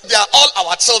 months. they are all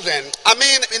our children, I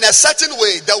mean, in a certain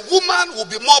way, the woman will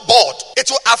be more bored. It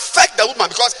will affect the woman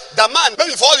because the man,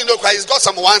 maybe for all you know, he's got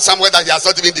someone somewhere that he has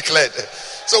not even declared.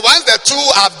 So once the two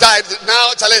have died,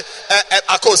 now, Charlie,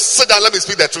 of course, sit down, let me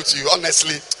speak the truth to you.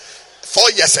 Honestly,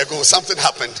 4 years ago, something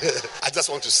happened. I just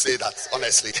want to say that,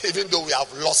 honestly. Even though we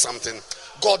have lost something,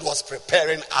 God was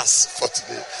preparing us for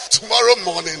today. Tomorrow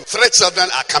morning, 3 children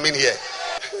are coming here.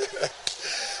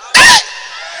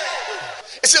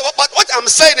 You see, but what I'm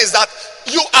saying is that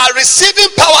you are receiving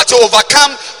power to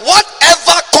overcome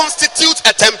whatever constitutes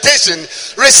a temptation.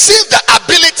 Receive the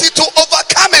ability to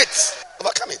overcome it.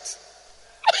 Overcome it.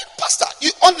 I mean, Pastor,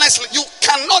 you honestly, you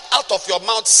cannot out of your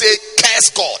mouth say, curse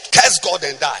God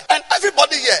and die. And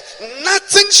everybody here,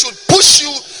 nothing should push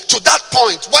you to that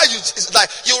point where it's like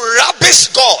you rubbish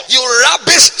God, you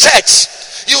rubbish church,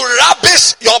 you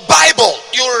rubbish your Bible,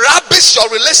 you rubbish your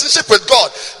relationship with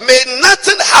God. May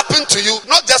nothing happen to you,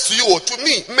 not just to you or to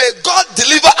me. May God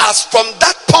deliver us from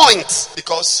that point.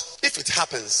 Because if it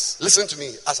happens, listen to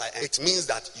me as it means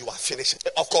that you are finishing.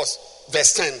 Of course,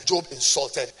 verse 10, Job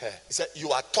insulted her. He said, you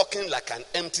are talking like an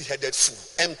empty-headed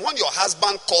fool. And when your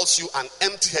husband calls you an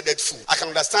empty-headed fool, I can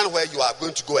understand where you are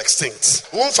going to go extinct.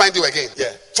 We won't find you again.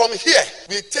 Yeah. From here,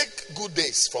 we take good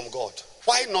days from God.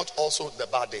 Why not also the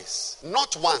bad days?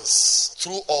 Not once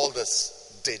through all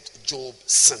this did Job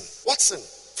sin. What sin?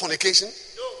 Fornication?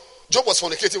 No. Job was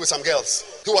fornicating with some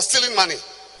girls. He was stealing money.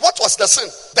 What was the sin?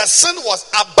 The sin was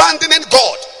abandoning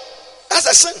God. That's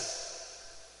a sin.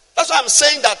 That's why I'm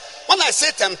saying that when I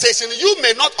say temptation, you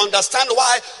may not understand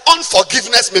why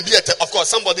unforgiveness may be of course,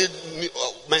 somebody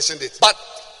mentioned it. But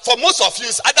for most of you,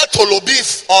 it's either tolo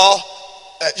beef or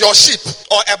your sheep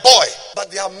or a boy. But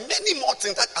there are many more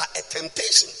things that are a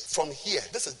temptation. From here,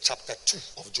 this is chapter 2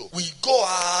 of Job. We go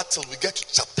out till we get to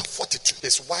chapter 42.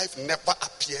 His wife never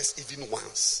appears even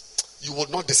once. You will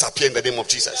not disappear in the name of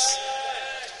Jesus.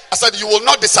 I said you will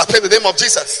not disappear in the name of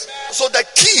Jesus. So the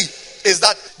key is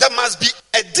that there must be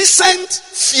a decent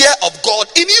fear of God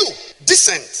in you.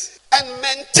 Decent. And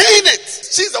maintain it.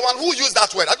 She's the one who used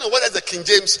that word. I don't know whether the King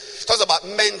James talks about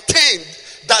maintain.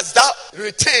 Does that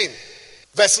retain?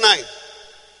 Verse 9.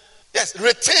 Yes,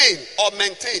 retain or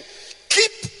maintain.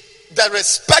 Keep the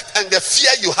respect and the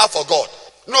fear you have for God.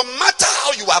 No matter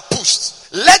how you are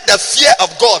pushed, let the fear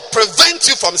of God prevent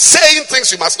you from saying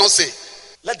things you must not say.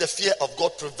 Let the fear of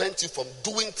God prevent you from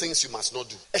doing things you must not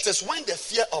do. It is when the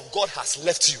fear of God has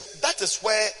left you, that is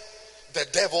where the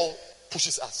devil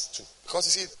pushes us to.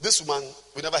 Because you see, this woman,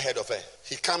 we never heard of her.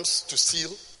 He comes to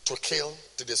steal, to kill,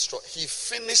 to destroy. He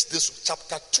finished this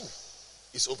chapter 2.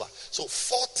 It's over. So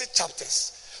 40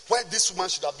 chapters where this woman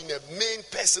should have been a main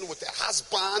person with a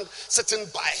husband sitting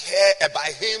by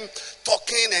him,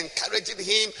 talking, encouraging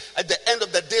him. At the end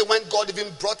of the day, when God even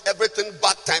brought everything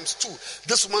back times 2,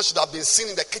 this woman should have been seen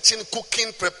in the kitchen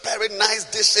cooking, preparing nice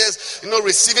dishes,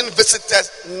 receiving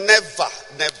visitors. Never.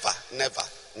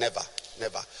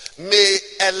 May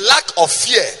a lack of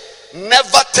fear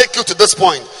never take you to this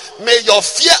point. May your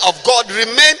fear of God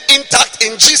remain intact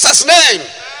in Jesus' name.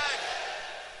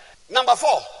 Number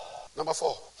 4.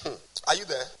 Are you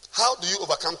there? How do you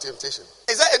overcome temptation?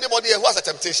 Is there anybody here who has a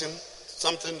temptation?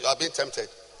 Something you are being tempted?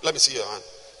 Let me see your hand.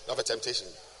 You have a temptation.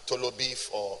 Tolo beef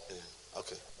or...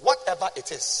 Okay. Whatever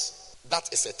it is,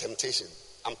 that is a temptation.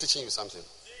 I'm teaching you something.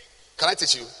 Can I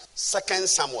teach you? 2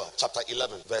 Samuel chapter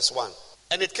 11 verse 1.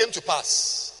 And it came to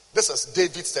pass. This is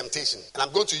David's temptation. And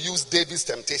I'm going to use David's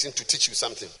temptation to teach you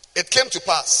something. It came to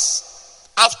pass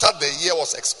after the year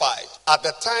was expired, at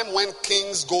the time when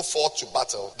kings go forth to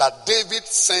battle, that David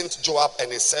sent Joab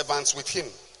and his servants with him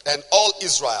and all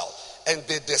Israel, and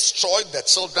they destroyed the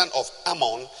children of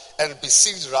Ammon and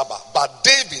besieged Rabbah. But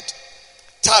David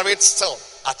tarried still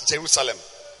at Jerusalem.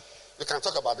 We can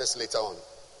talk about this later on.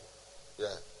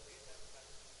 Yeah.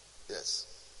 Yes.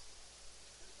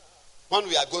 When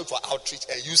we are going for outreach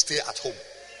and you stay at home.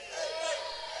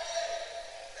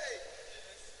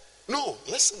 No,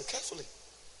 listen carefully.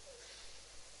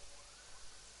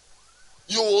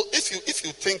 You will, if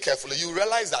you think carefully, you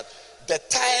realize that the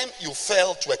time you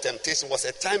fell to a temptation was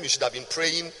a time you should have been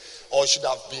praying, or should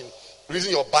have been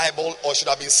reading your Bible, or should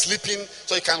have been sleeping,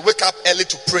 so you can wake up early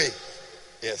to pray.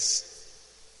 Yes.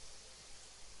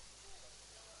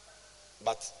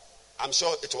 But I'm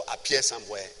sure it will appear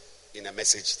somewhere in a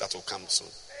message that will come soon.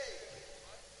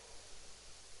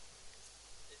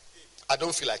 I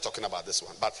don't feel like talking about this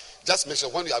one, but just make sure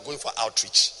when you are going for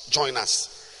outreach, join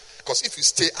us. Because if you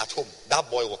stay at home,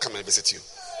 that boy will come and visit you.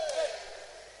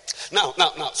 Now,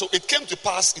 so it came to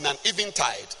pass in an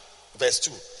eventide, verse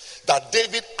 2, that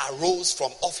David arose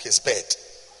from off his bed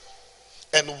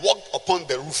and walked upon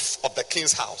the roof of the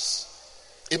king's house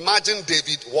Imagine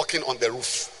David walking on the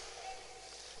roof.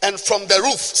 And from the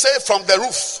roof, say from the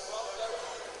roof,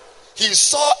 he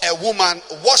saw a woman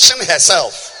washing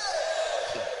herself.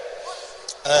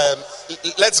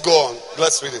 Let's go on.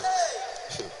 Let's read it.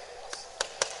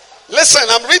 Listen,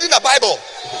 I'm reading the Bible.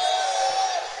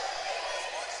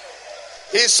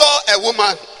 He saw a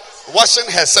woman washing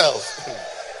herself.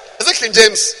 Is it King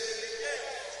James?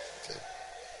 Okay.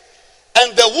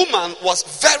 And the woman was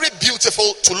very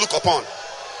beautiful to look upon.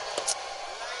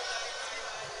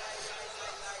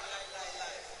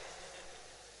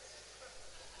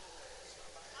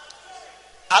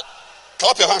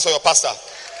 Clap your hands for your pastor.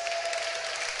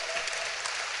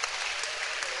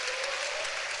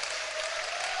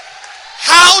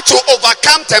 How to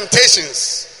overcome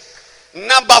temptations.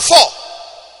 Number 4.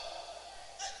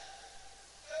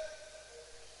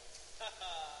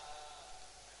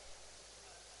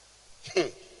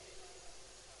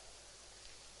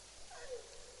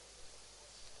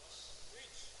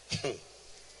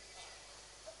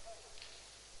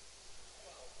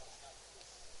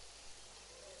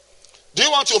 Do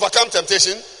you want to overcome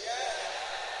temptation?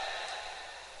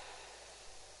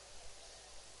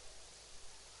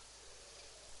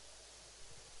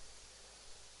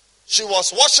 She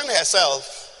was washing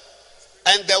herself,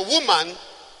 and the woman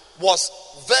was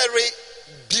very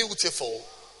beautiful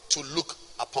to look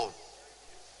upon.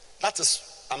 That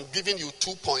is, I'm giving you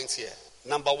 2 points here.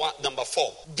 Number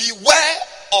 4. Beware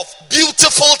of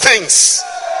beautiful things.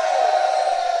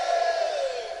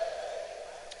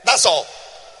 That's all.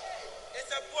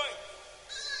 It's a point.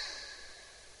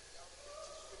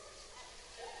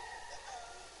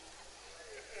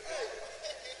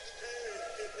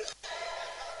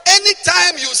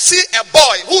 Anytime you see a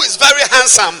boy who is very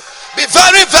handsome, be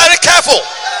very, very careful.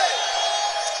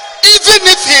 Even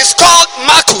if he is called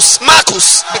Marcus,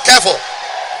 be careful.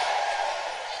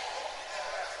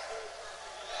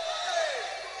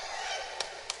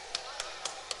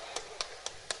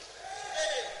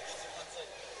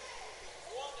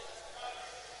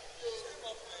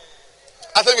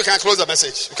 I think we can close the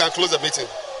message. We can close the meeting.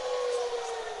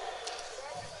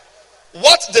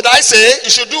 What did I say? You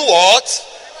should do what?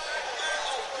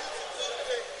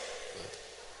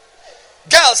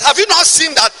 Girls, have you not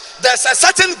seen that there's a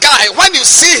certain guy, when you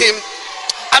see him,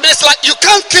 I mean, it's like you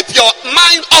can't keep your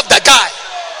mind off the guy.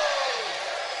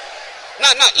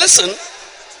 Now, listen.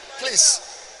 Please.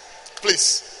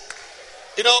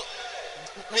 You know,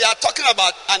 we are talking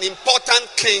about an important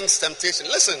king's temptation.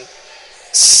 Listen.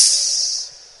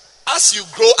 As you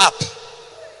grow up,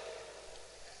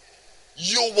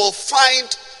 you will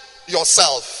find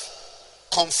yourself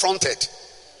confronted.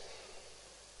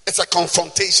 It's a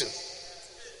confrontation.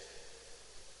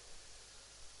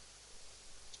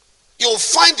 You'll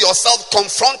find yourself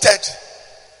confronted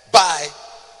by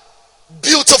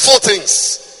beautiful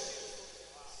things.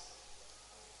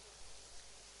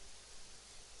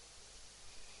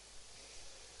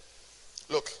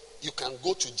 Look, you can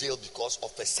go to jail because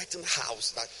of a certain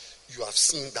house that you have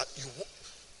seen that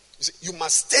you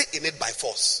must stay in it by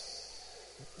force.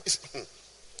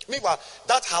 Meanwhile,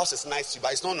 that house is nice to you,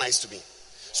 but it's not nice to me.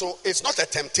 So it's not a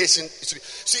temptation.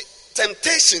 See,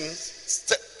 temptation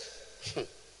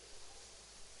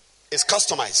is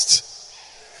customized.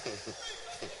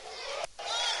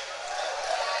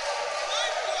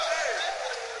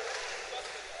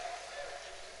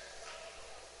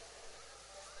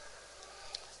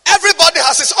 Everybody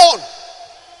has his own.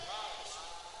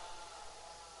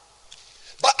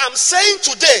 But I'm saying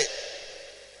today,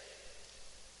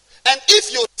 and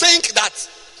if you think that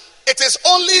it is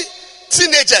only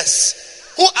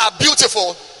teenagers who are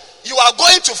beautiful, you are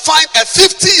going to find a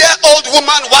 50-year-old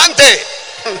woman one day.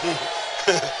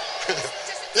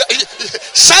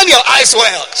 Shine your eyes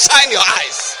well. Shine your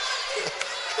eyes.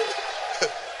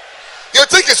 You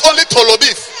think it's only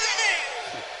Tolobif.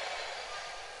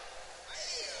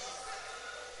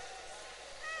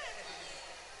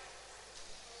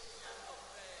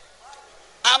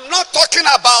 I'm not talking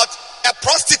about a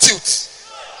prostitute.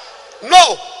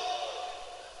 No.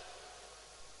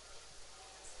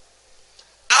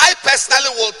 I personally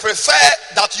will prefer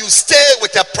that you stay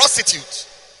with a prostitute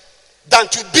than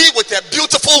to be with a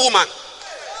beautiful woman.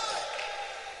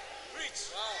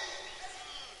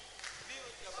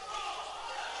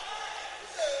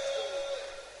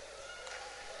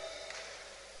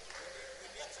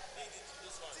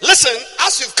 Listen,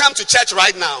 as you've come to church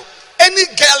right now, any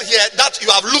girl here that you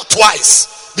have looked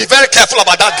twice, be very careful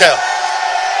about that girl.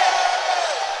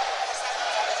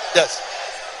 Yes.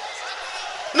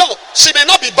 No, she may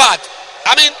not be bad.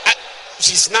 I mean,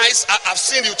 she's nice. I've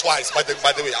seen you twice, by the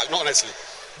way, not honestly.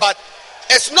 But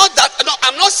it's not that. No,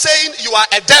 I'm not saying you are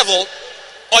a devil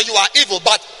or you are evil,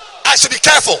 but I should be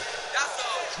careful.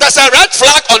 There's a red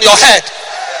flag on your head.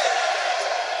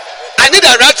 I need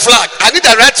a red flag. I need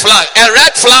a red flag. A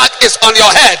red flag is on your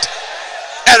head.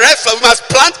 A red flag. We must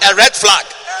plant a red flag.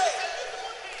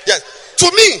 Yes.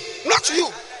 To me, not to you.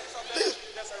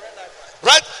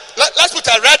 Red. Let's put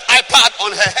a red iPad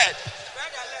on her head.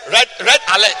 Red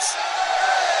alert.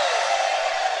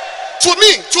 To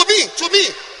me,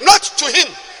 not to him.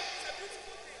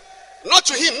 Not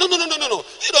to him. No.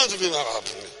 You don't do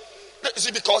it.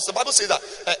 See, because the Bible says that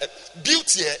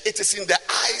beauty, it is in the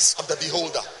eyes of the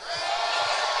beholder.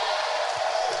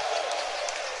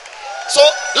 So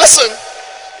listen,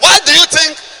 why do you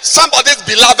think somebody's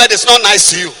beloved is not nice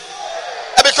to you?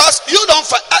 Because you don't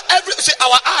find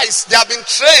our eyes, they have been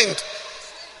trained.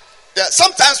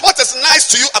 Sometimes what is nice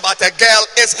to you about a girl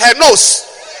is her nose.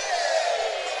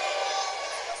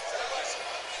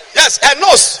 Yes, her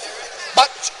nose. But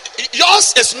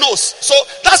yours is nose. So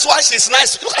that's why she's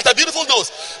nice. Look at her beautiful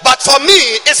nose. But for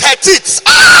me, it's her teeth.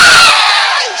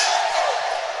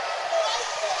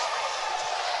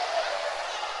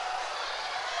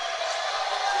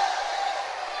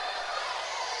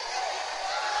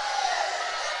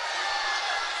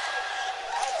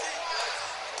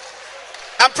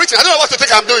 I'm preaching. I don't know what you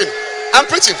think I'm doing. I'm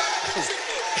preaching.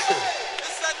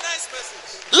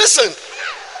 Listen.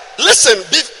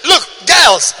 Look,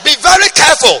 girls, be very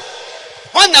careful.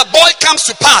 When a boy comes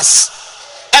to pass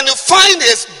and you find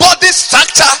his body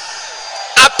structure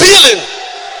appealing,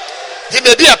 he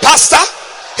may be a pastor,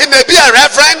 he may be a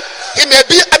reverend, he may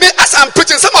be, as I'm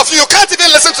preaching, some of you can't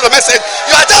even listen to the message.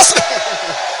 You are just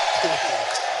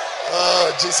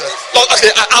oh, Jesus. Look, okay,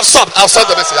 I'll stop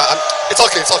the message. It's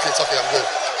okay. I'm good.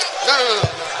 No.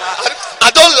 I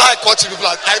don't like what you people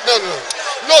are. No.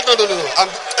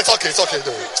 It's okay. No, it's okay.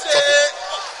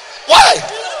 Why?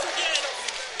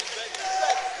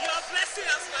 You are blessing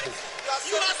us, mighty.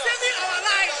 You are saving our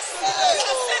lives.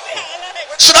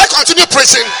 Should I continue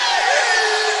preaching?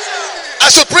 I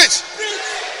should preach.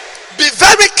 Be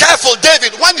very careful,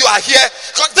 David, when you are here,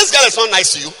 because this girl is not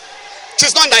nice to you.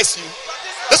 She's not nice to you.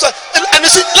 This one, and you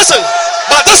see, listen,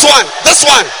 but this one.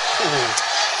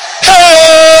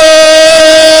 Hey!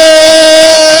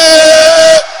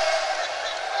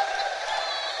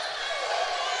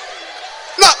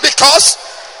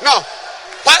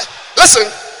 But listen,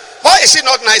 why is she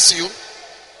not nice to you?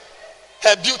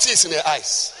 Her beauty is in her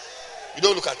eyes. You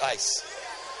don't look at eyes.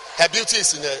 Her beauty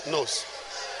is in her nose.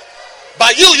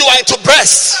 But you are into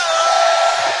breasts.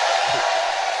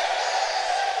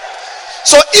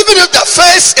 So even if the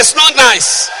face is not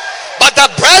nice, but the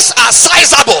breasts are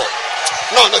sizable.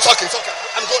 No, it's okay.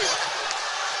 I'm going.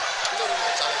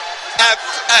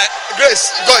 Grace,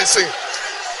 go and sing.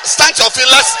 Stand your feet.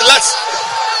 Let's.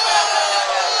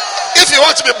 If you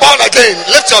want to be born again,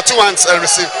 lift your two hands and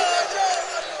receive.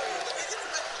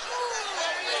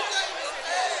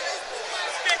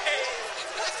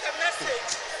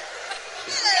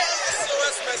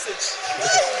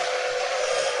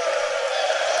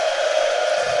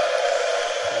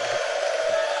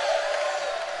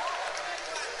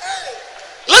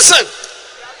 Listen,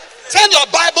 turn your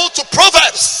Bible to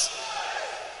Proverbs.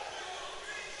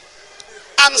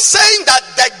 I'm saying that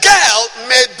the girl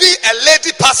may be a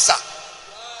lady pastor.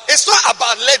 It's not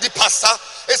about lady pastor.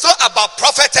 It's not about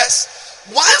prophetess.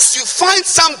 Once you find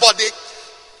somebody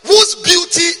whose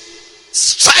beauty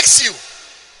strikes you,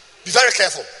 be very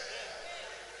careful.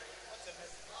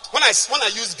 When I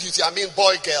use beauty, I mean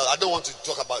boy, girl. I don't want to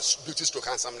talk about beauty stroke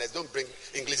handsomeness. Don't bring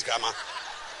English grammar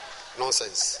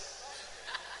nonsense.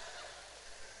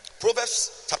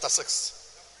 Proverbs chapter 6.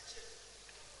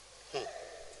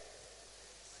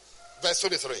 Verse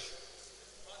 23.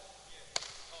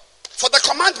 For the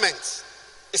commandment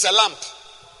is a lamp.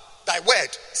 Thy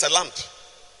word is a lamp.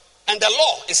 And the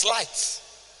law is light.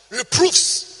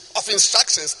 Reproofs of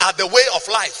instructions are the way of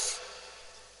life.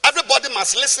 Everybody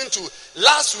must listen to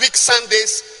last week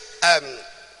Sunday's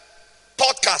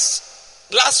podcast.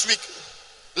 Last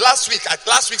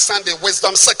week Sunday,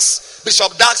 Wisdom 6.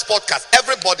 Bishop Dark's podcast.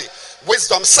 Everybody,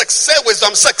 Wisdom 6. Say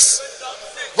Wisdom 6.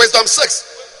 Wisdom 6.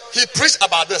 He preached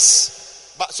about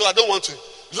this. But so I don't want to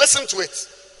listen to it.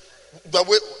 The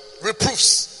way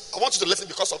reproofs. I want you to listen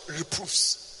because of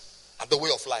reproofs are the way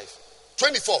of life.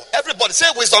 24. Everybody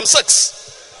say Wisdom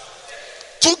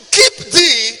 6. To keep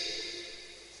thee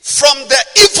from the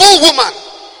evil woman.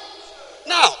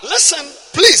 Now, listen,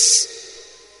 please.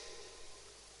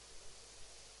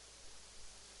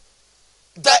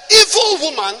 The evil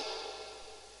woman,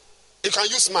 you can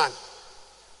use man.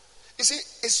 You see,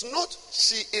 it's not,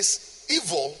 she is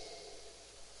evil,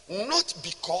 not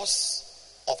because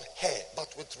of her,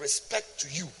 but with respect to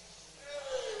you.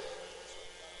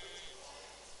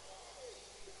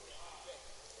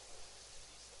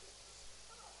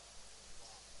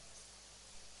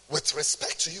 With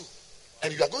respect to you.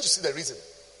 And you are going to see the reason.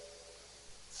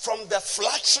 From the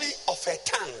flattery of her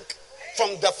tongue.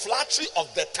 From the flattery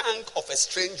of the tongue of a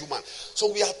strange woman.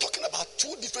 So we are talking about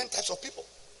two different types of people.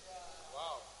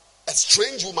 A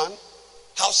strange woman,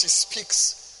 how she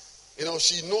speaks. You know,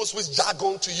 she knows which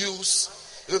jargon to use.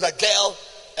 You know, the girl,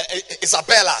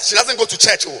 Isabella, she doesn't go to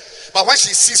church. Oh, but when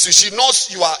she sees you, she knows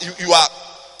you are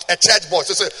a church boy.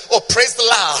 So say, oh, praise the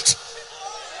Lord.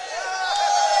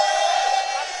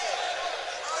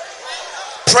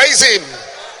 Praise him.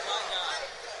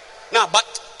 Now, but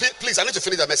please, I need to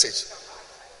finish the message.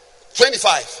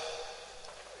 25.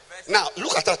 Now,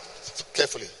 look at that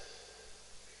carefully.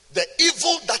 The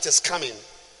evil that is coming.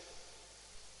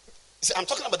 See, I'm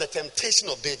talking about the temptation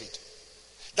of David.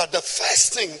 That the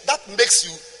first thing that makes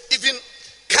you even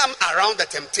come around the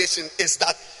temptation is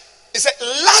that he said,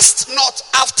 lust not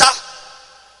after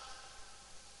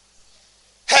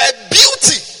her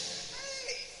beauty.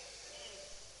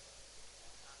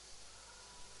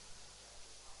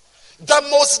 The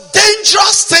most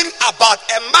dangerous thing about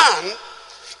a man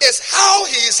is how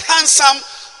he is handsome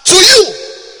to you.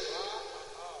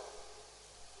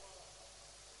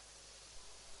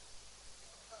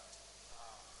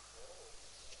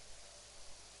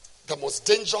 The most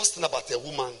dangerous thing about a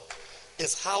woman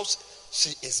is how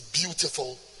she is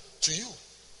beautiful to you.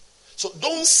 So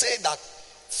don't say that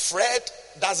Fred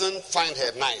doesn't find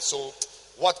her nice. So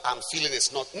what I'm feeling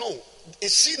is not. No.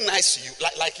 Is she nice to you?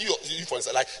 Like you for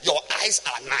instance, like your eyes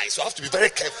are nice. So you have to be very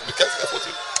careful. Be careful with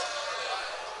you.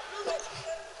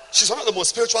 She's one of the most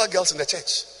spiritual girls in the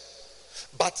church.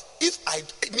 But if I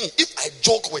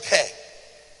joke with her,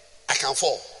 I can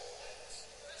fall.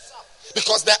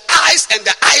 Because the eyes and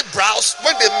the eyebrows,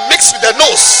 when they mix with the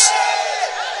nose,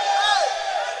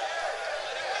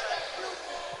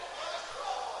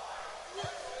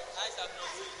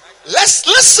 let's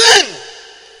listen.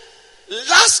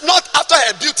 Last not after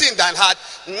her beauty in thine heart,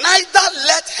 neither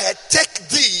let her take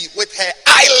thee with her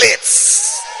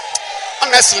eyelids.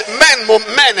 Honestly, men,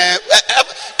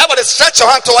 everybody stretch your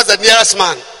hand towards the nearest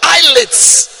man.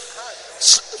 Eyelids.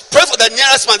 Pray for the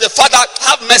nearest man. The Father,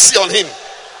 have mercy on him.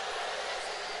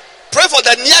 Pray for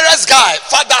the nearest guy.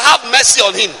 Father, have mercy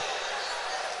on him.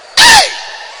 Hey!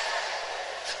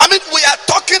 I mean, we are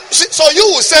talking. So you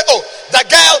will say, oh, the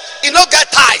girl,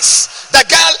 get thighs. The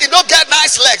girl, get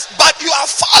nice legs. But you are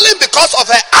falling because of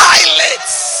her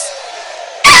eyelids.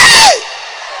 Hey!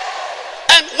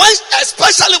 And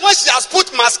especially when she has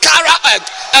put mascara and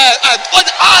on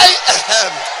the eye.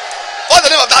 What's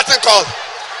the name of that thing called?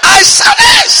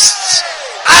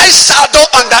 Eyeshadow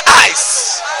on the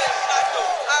eyes.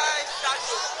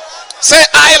 Say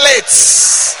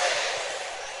eyelids.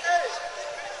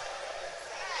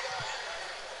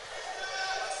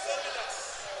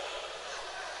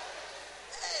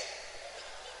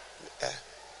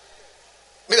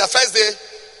 The first day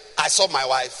I saw my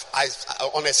wife, I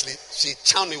honestly, she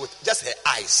charmed me with just her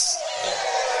eyes.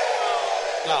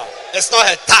 No, it's not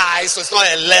her thighs, it's not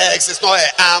her legs, it's not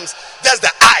her arms, just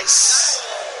the eyes.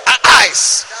 Her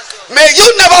eyes. May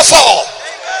you never fall.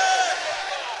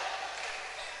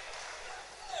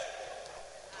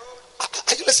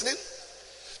 Are you listening?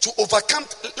 To overcome,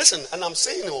 listen, and I'm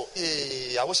saying,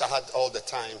 I wish I had all the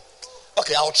time.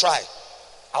 Okay, I'll try.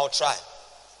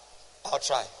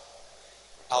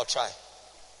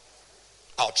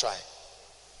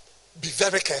 Be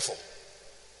very careful.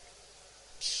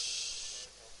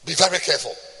 Be very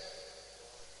careful.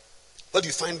 Where do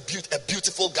you find a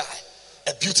beautiful guy,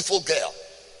 a beautiful girl,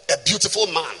 a beautiful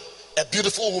man, a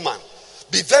beautiful woman?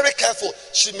 Be very careful.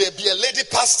 She may be a lady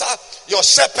pastor, your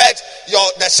shepherd,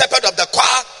 the shepherd of the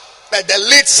choir, the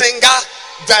lead singer,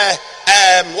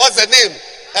 what's the name?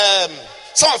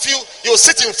 Some of you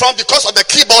sit in front because of the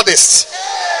keyboardist.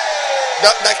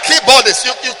 The keyboardist,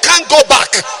 you can't go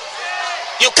back.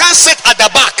 You can't sit at the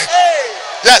back.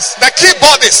 Yes, the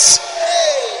keyboardist.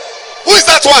 Who is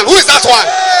that one?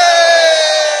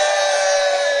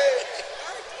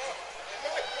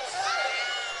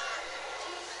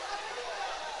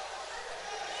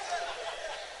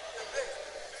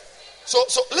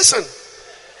 So listen.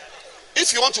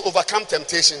 If you want to overcome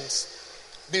temptations,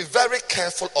 be very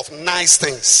careful of nice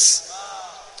things.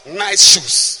 Nice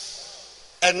shoes.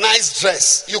 A nice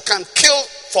dress. You can kill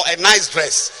for a nice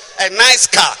dress, a nice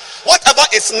car, whatever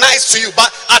is nice to you.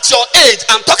 But at your age,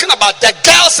 I'm talking about the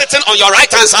girl sitting on your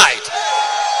right hand side.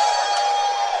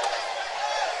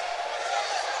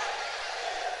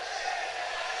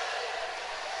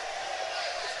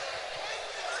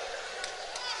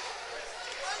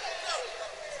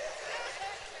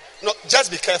 No, just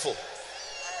be careful.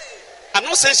 I'm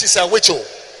not saying she's a witch,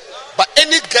 but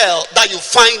any girl that you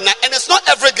find, and it's not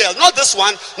every girl, not this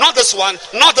one, not this one,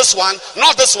 not this one,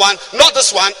 not this one, not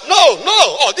this one. No.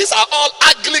 Oh, these are all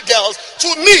ugly girls to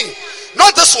me.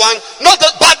 Not this one, not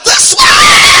that, but this one.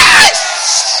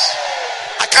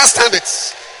 I can't stand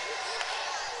it.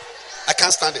 I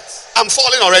can't stand it. I'm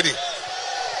falling already.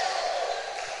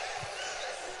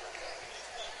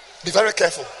 Be very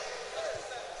careful.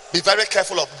 Be very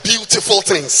careful of beautiful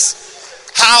things.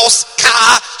 House,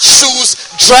 car, shoes,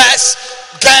 dress,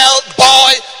 girl,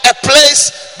 boy, a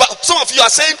place. But some of you are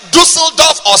saying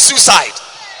Dusseldorf or suicide.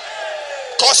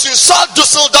 Because you saw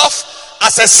Dusseldorf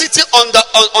as a city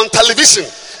on television.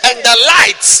 And the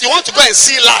lights, you want to go and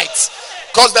see lights.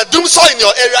 Because the doomsday in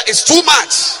your area is too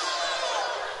much.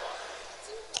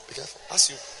 Be careful. Ask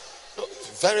you. No,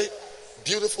 very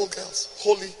beautiful girls.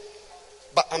 Holy.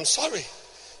 But I'm sorry.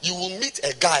 You will meet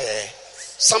a guy,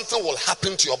 something will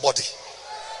happen to your body.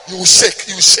 You will shake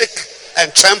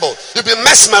and tremble. You'll be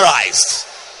mesmerized.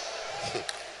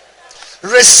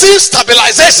 Receive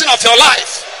stabilization of your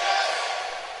life.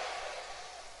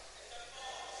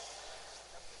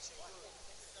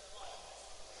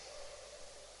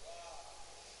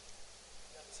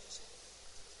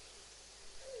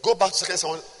 Go back to 2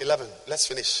 Samuel 11. Let's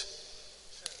finish.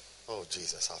 Oh,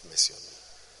 Jesus, have mercy on me.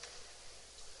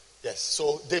 Yes,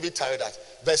 so David tarried that.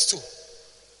 Verse 2.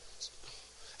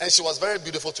 And she was very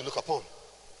beautiful to look upon.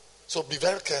 So be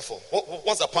very careful.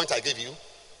 What's the point I gave you?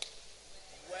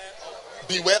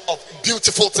 Beware of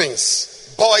beautiful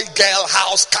things. Boy, girl,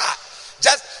 house, car.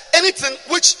 Just anything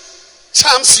which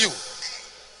charms you.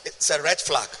 It's a red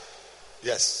flag.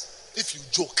 Yes. If you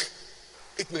joke,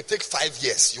 it may take 5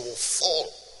 years. You will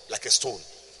fall like a stone.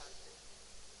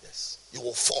 Yes. You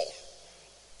will fall.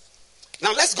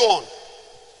 Now let's go on.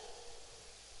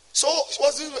 So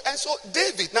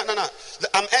David, no.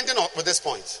 I'm ending up with this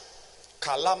point.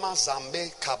 Kalama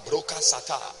Zambe Kabroka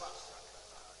Sata.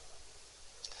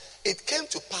 It came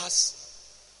to pass.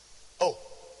 Oh,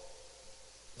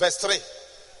 verse 3.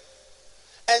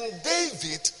 And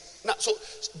David, now, so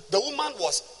the woman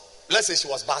was, let's say she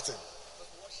was bathing.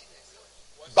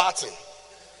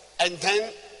 And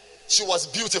then she was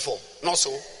beautiful. Not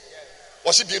so?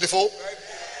 Was she beautiful?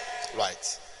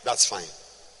 Right. That's fine.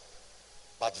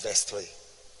 But verse 3.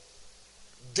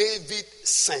 David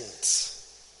sent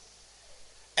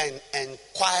and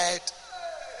inquired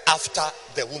after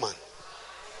the woman.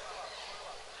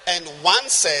 And one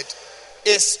said,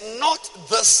 is not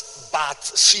this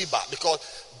Bathsheba? Because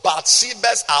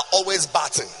Bathshebas are always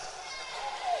bathing.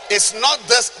 It's not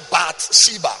this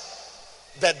Bathsheba,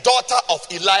 the daughter of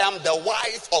Eliam, the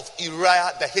wife of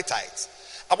Uriah the Hittite.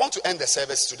 I want to end the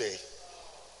service today.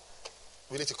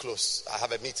 We need to close. I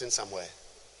have a meeting somewhere.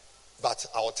 But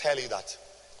I will tell you that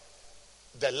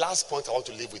the last point I want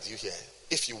to leave with you here,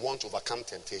 if you want to overcome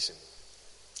temptation,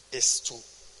 is to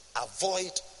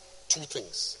avoid 2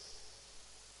 things.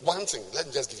 One thing, let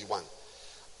me just give you one.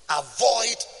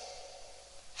 Avoid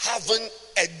having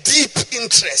a deep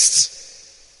interest.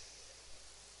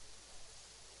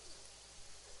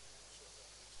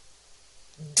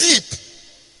 Deep.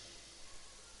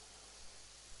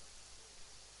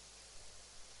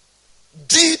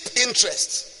 Deep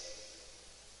interest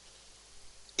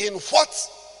in what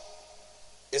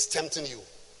is tempting you.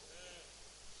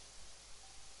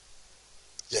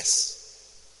 Yes.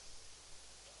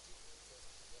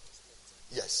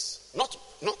 Not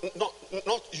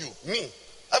you, me.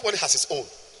 Everybody has his own.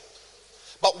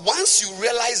 But once you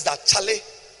realize that, Charlie,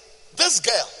 this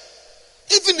girl,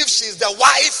 even if she's the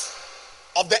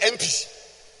wife of the MP,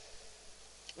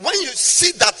 when you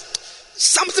see that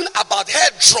something about her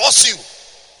draws you,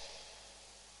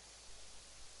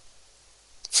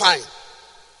 fine.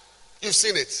 You've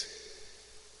seen it.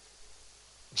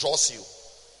 Draws you.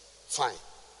 Fine.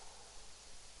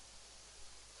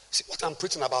 See, what I'm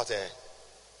preaching about here,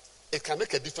 it can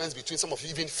make a difference between some of you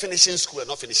even finishing school and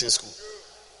not finishing school.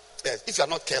 Yes, if you are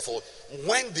not careful,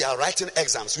 when they are writing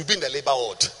exams, you'll be in the labor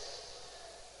ward.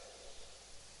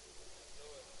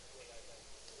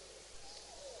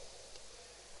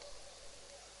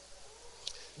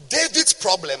 David's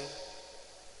problem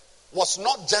was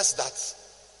not just that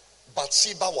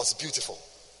Bathsheba was beautiful.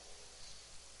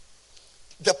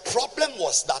 The problem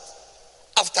was that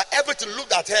after everything,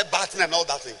 looked at her bathing and all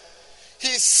that thing, he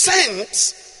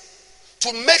sent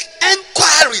to make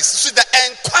enquiries. See the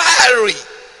enquiry.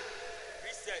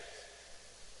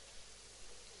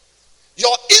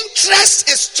 Your interest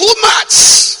is too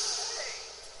much.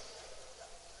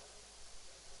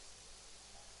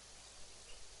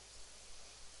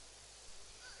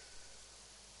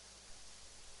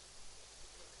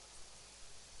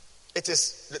 It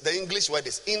is, the English word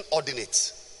is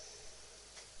inordinate.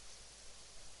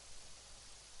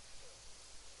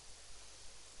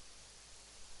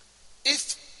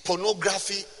 If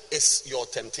pornography is your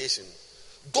temptation,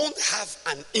 don't have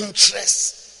an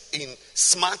interest in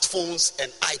smartphones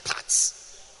and iPads.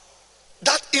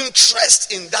 That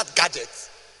interest in that gadget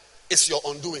is your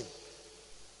undoing.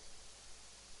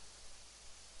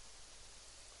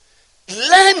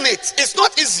 Learn it. It's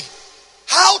not easy.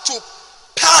 How to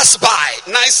pass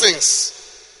by nice things.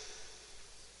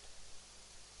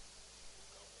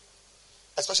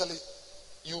 Especially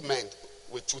you men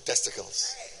with 2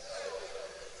 testicles.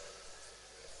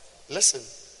 Listen,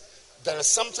 there is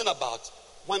something about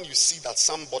when you see that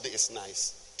somebody is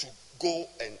nice to go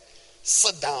and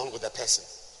sit down with a person.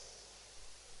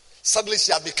 Suddenly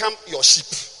she has become your sheep.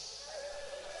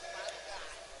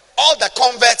 All the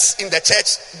converts in the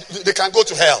church, they can go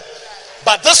to hell.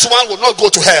 But this one will not go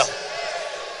to hell.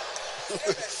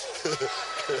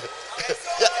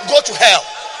 Yeah, go to hell.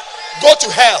 Go to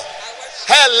hell.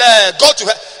 Hell, go to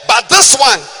hell. But this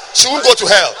one, she won't go to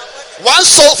hell. One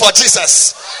soul for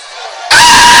Jesus.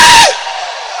 Hey!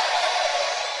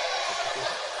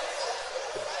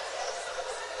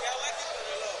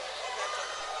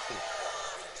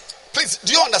 Please,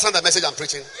 do you understand the message I'm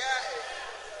preaching?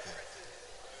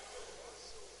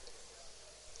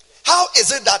 How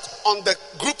is it that on the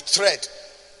group thread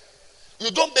you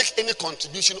don't make any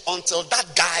contribution until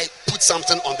that guy puts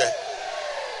something on there?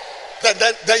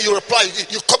 Then you reply.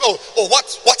 You come.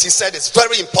 What he said is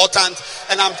very important,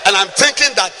 and I'm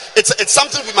thinking that it's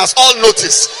something we must all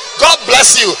notice. God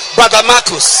bless you, Brother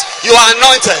Marcus. You are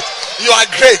anointed. You are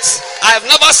great. I have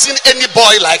never seen any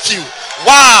boy like you.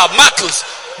 Wow, Marcus,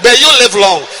 may you live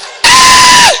long.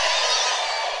 Hey!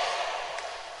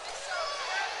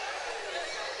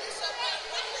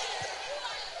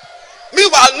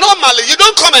 Meanwhile, normally you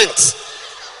don't comment.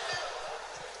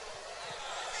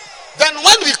 Then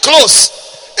when we close,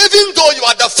 even though you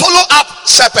are the follow-up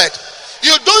shepherd,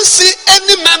 you don't see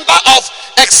any member of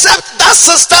except that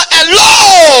sister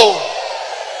alone.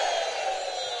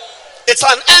 It's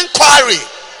an inquiry.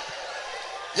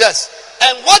 Yes.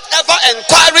 And whatever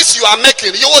inquiries you are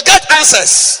making, you will get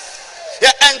answers.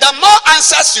 Yeah, and the more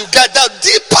answers you get, the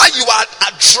deeper you are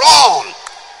drawn.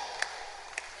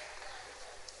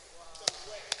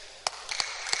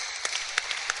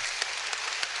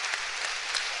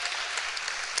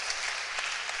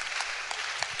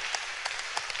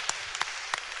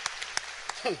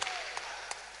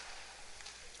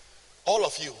 All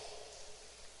of you,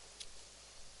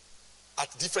 at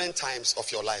different times of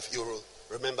your life, you will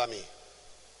remember me.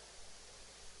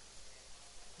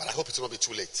 But I hope it will not be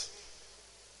too late.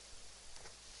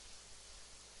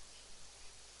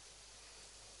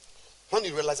 When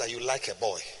you realize that you like a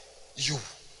boy,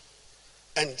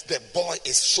 and the boy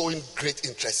is showing great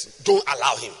interest, don't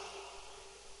allow him.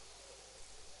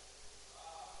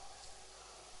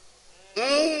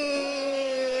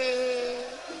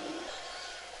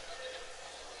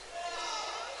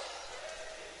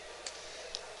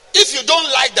 If you don't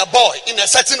like the boy in a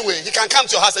certain way, he can come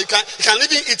to your house. He can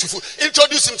even eat food.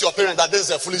 Introduce him to your parents that this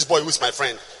is a foolish boy who is my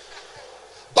friend.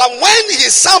 But when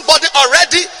he's somebody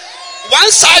already, one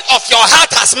side of your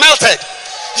heart has melted.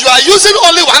 You are using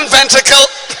only one ventricle.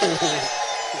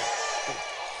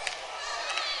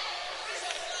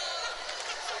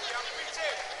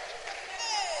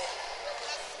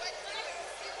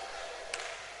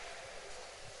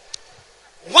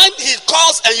 When he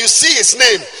calls and you see his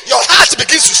name, your heart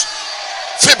begins to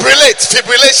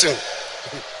fibrillation.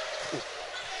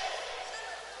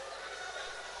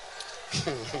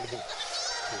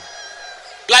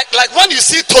 like when you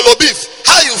see Tolobif,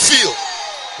 how you feel?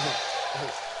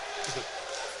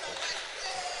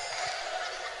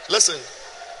 Listen.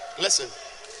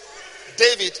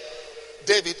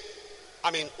 David,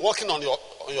 I mean, walking on your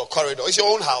corridor, it's your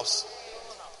own house.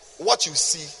 What you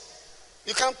see,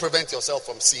 you can't prevent yourself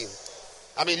from seeing.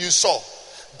 I mean, you saw.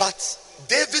 But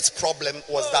David's problem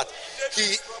was that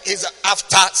he is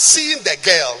after seeing the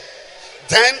girl,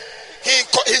 then he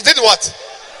did what?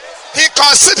 He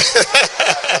considered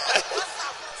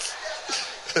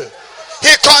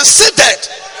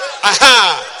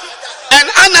and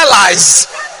analyzed,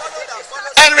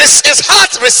 and his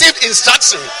heart received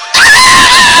instruction.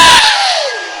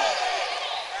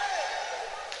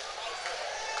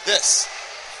 Yes.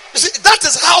 You see, that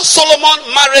is how Solomon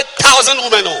married 1,000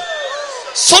 women.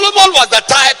 Solomon was the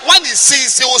type, when he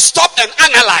sees, he will stop and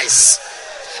analyze.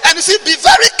 And you see, be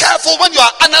very careful when you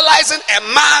are analyzing a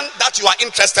man that you are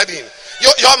interested in.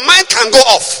 Your mind can go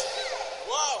off.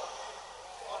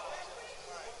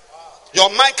 Your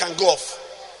mind can go off.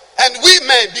 And we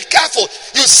men, be careful.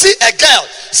 You see a girl.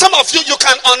 Some of you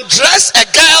can undress a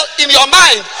girl in your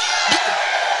mind.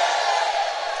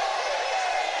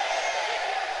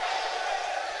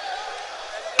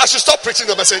 I should stop preaching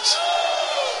the message.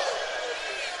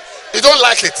 You don't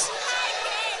like it.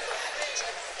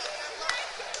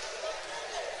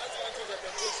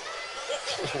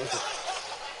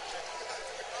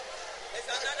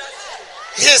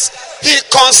 He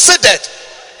considered.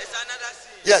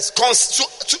 Yes,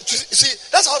 see,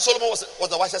 that's how Solomon was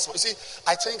the wisest man. You see,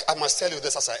 I think I must tell you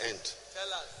this as I end.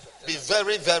 Be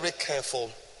very, very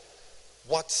careful.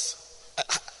 Watch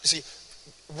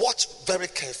very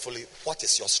carefully what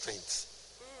is your strength.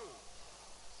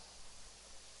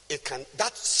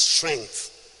 That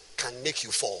strength can make you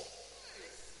fall.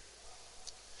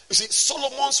 You see,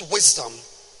 Solomon's wisdom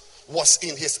was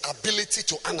in his ability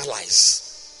to analyze,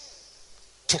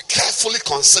 to carefully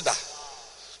consider,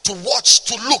 to watch,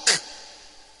 to look.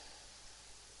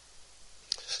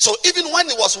 So even when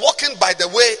he was walking by the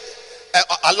way,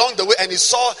 along the way, and he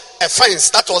saw a fence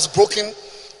that was broken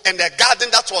and a garden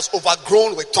that was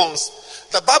overgrown with thorns,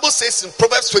 the Bible says in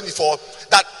Proverbs 24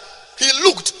 that he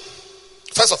looked,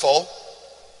 first of all,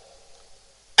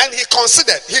 and he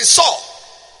considered, he saw,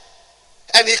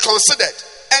 and he considered,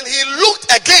 and he looked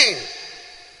again,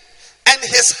 and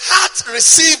his heart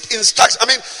received instruction. I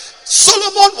mean,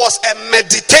 Solomon was a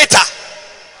meditator.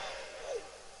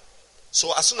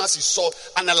 So as soon as he saw,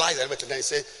 analyzed everything, then he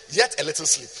said, yet a little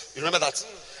sleep. You remember that?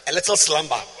 A little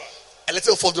slumber, a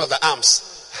little folding of the arms.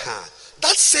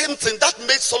 That same thing that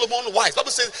made Solomon wise. The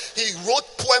Bible says he wrote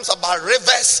poems about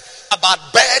rivers, about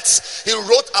birds. He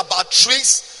wrote about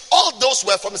trees. All those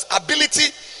were from his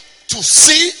ability to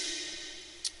see,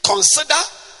 consider,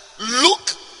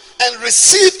 look, and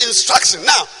receive instruction.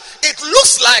 Now, it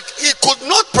looks like he could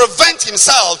not prevent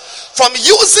himself from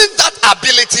using that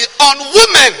ability on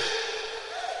women.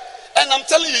 And I'm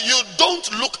telling you, you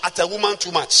don't look at a woman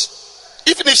too much.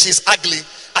 Even if she's ugly,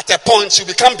 at a point she'll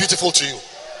become beautiful to you.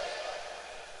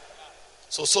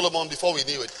 So Solomon, before we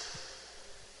knew it,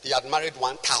 he had married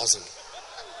 1,000.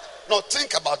 Now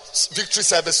think about victory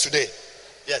service today.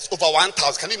 Yes, over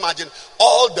 1,000. Can you imagine?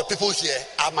 All the people here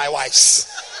are my wives.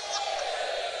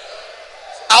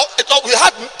 We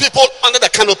had people under the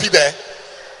canopy there,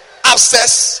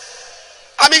 upstairs.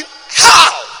 I mean,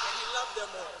 how?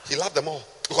 He loved them all.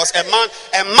 Because a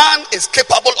man is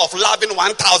capable of loving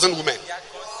 1,000 women.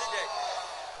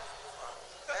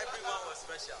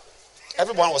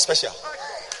 Everyone was special.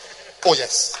 Oh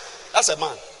yes, that's a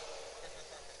man.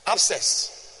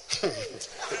 Upstairs.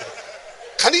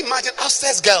 Can you imagine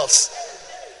upstairs girls?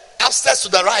 Upstairs to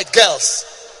the right girls.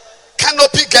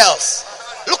 Canopy girls.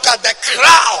 Look at the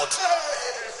crowd.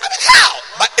 How?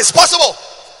 But it's possible.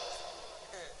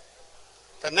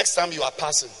 The next time you are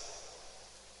passing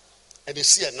and you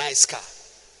see a nice car,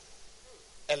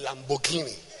 a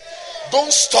Lamborghini,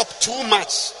 don't stop too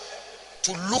much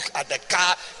to look at the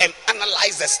car and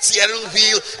analyze the steering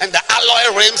wheel and the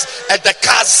alloy rims and the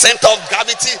car's center of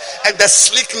gravity and the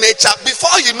sleek nature.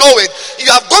 Before you know it,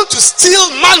 you have gone to steal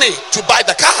money to buy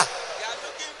the car.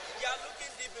 You are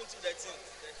looking deep into the thing.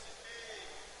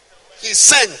 He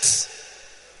sent.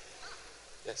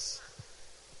 Yes.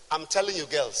 I'm telling you,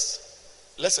 girls.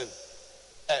 Listen.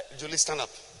 Julie, stand up.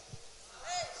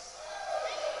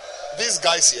 These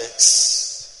guys here.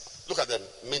 Look at them.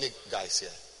 Many guys here.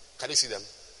 Can you see them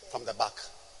from the back?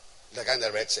 The guy in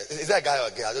the red shirt. Is that a guy or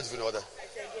a girl? I don't even know what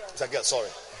it's a girl. Sorry.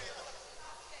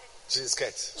 She's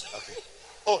scared. Okay.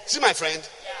 Oh, see my friend?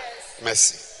 Yes.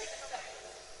 Mercy.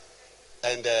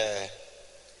 And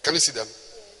can you see them?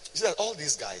 You see that all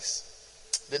these guys,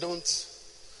 they don't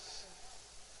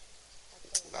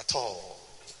at all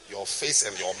your face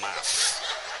and your mouth.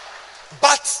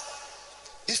 But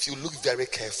if you look very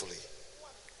carefully,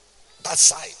 that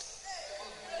side,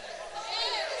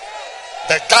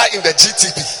 the guy in the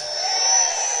GTP,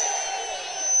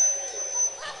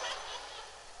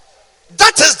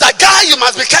 that is the guy you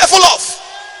must be careful of.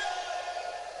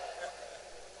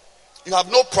 You have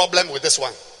no problem with this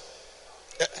one.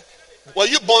 Were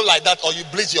you born like that or you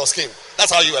bleach your skin?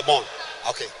 That's how you were born.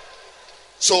 Okay.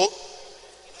 So,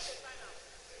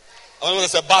 I don't know if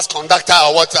it's a bus conductor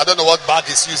or what. I don't know what bag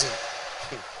he's using.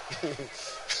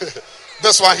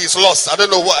 This one he's lost. I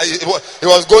don't know what. He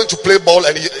was going to play ball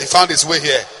and he found his way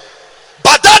here.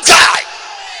 But that guy,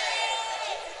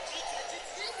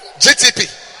 GTP,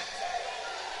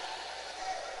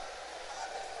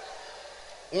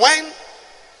 when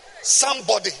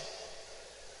somebody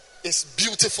is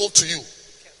beautiful to you,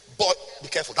 but be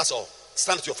careful. That's all.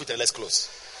 Stand to your feet and let's close.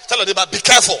 Tell your neighbor, be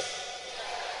careful.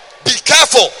 Be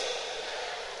careful.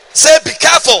 Say, be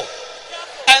careful.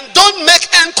 And And don't make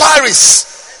enquiries.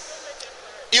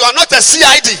 You are not a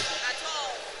CID.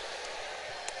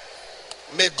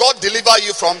 May God deliver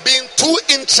you from being too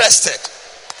interested.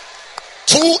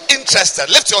 Too interested.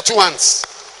 Lift your two hands.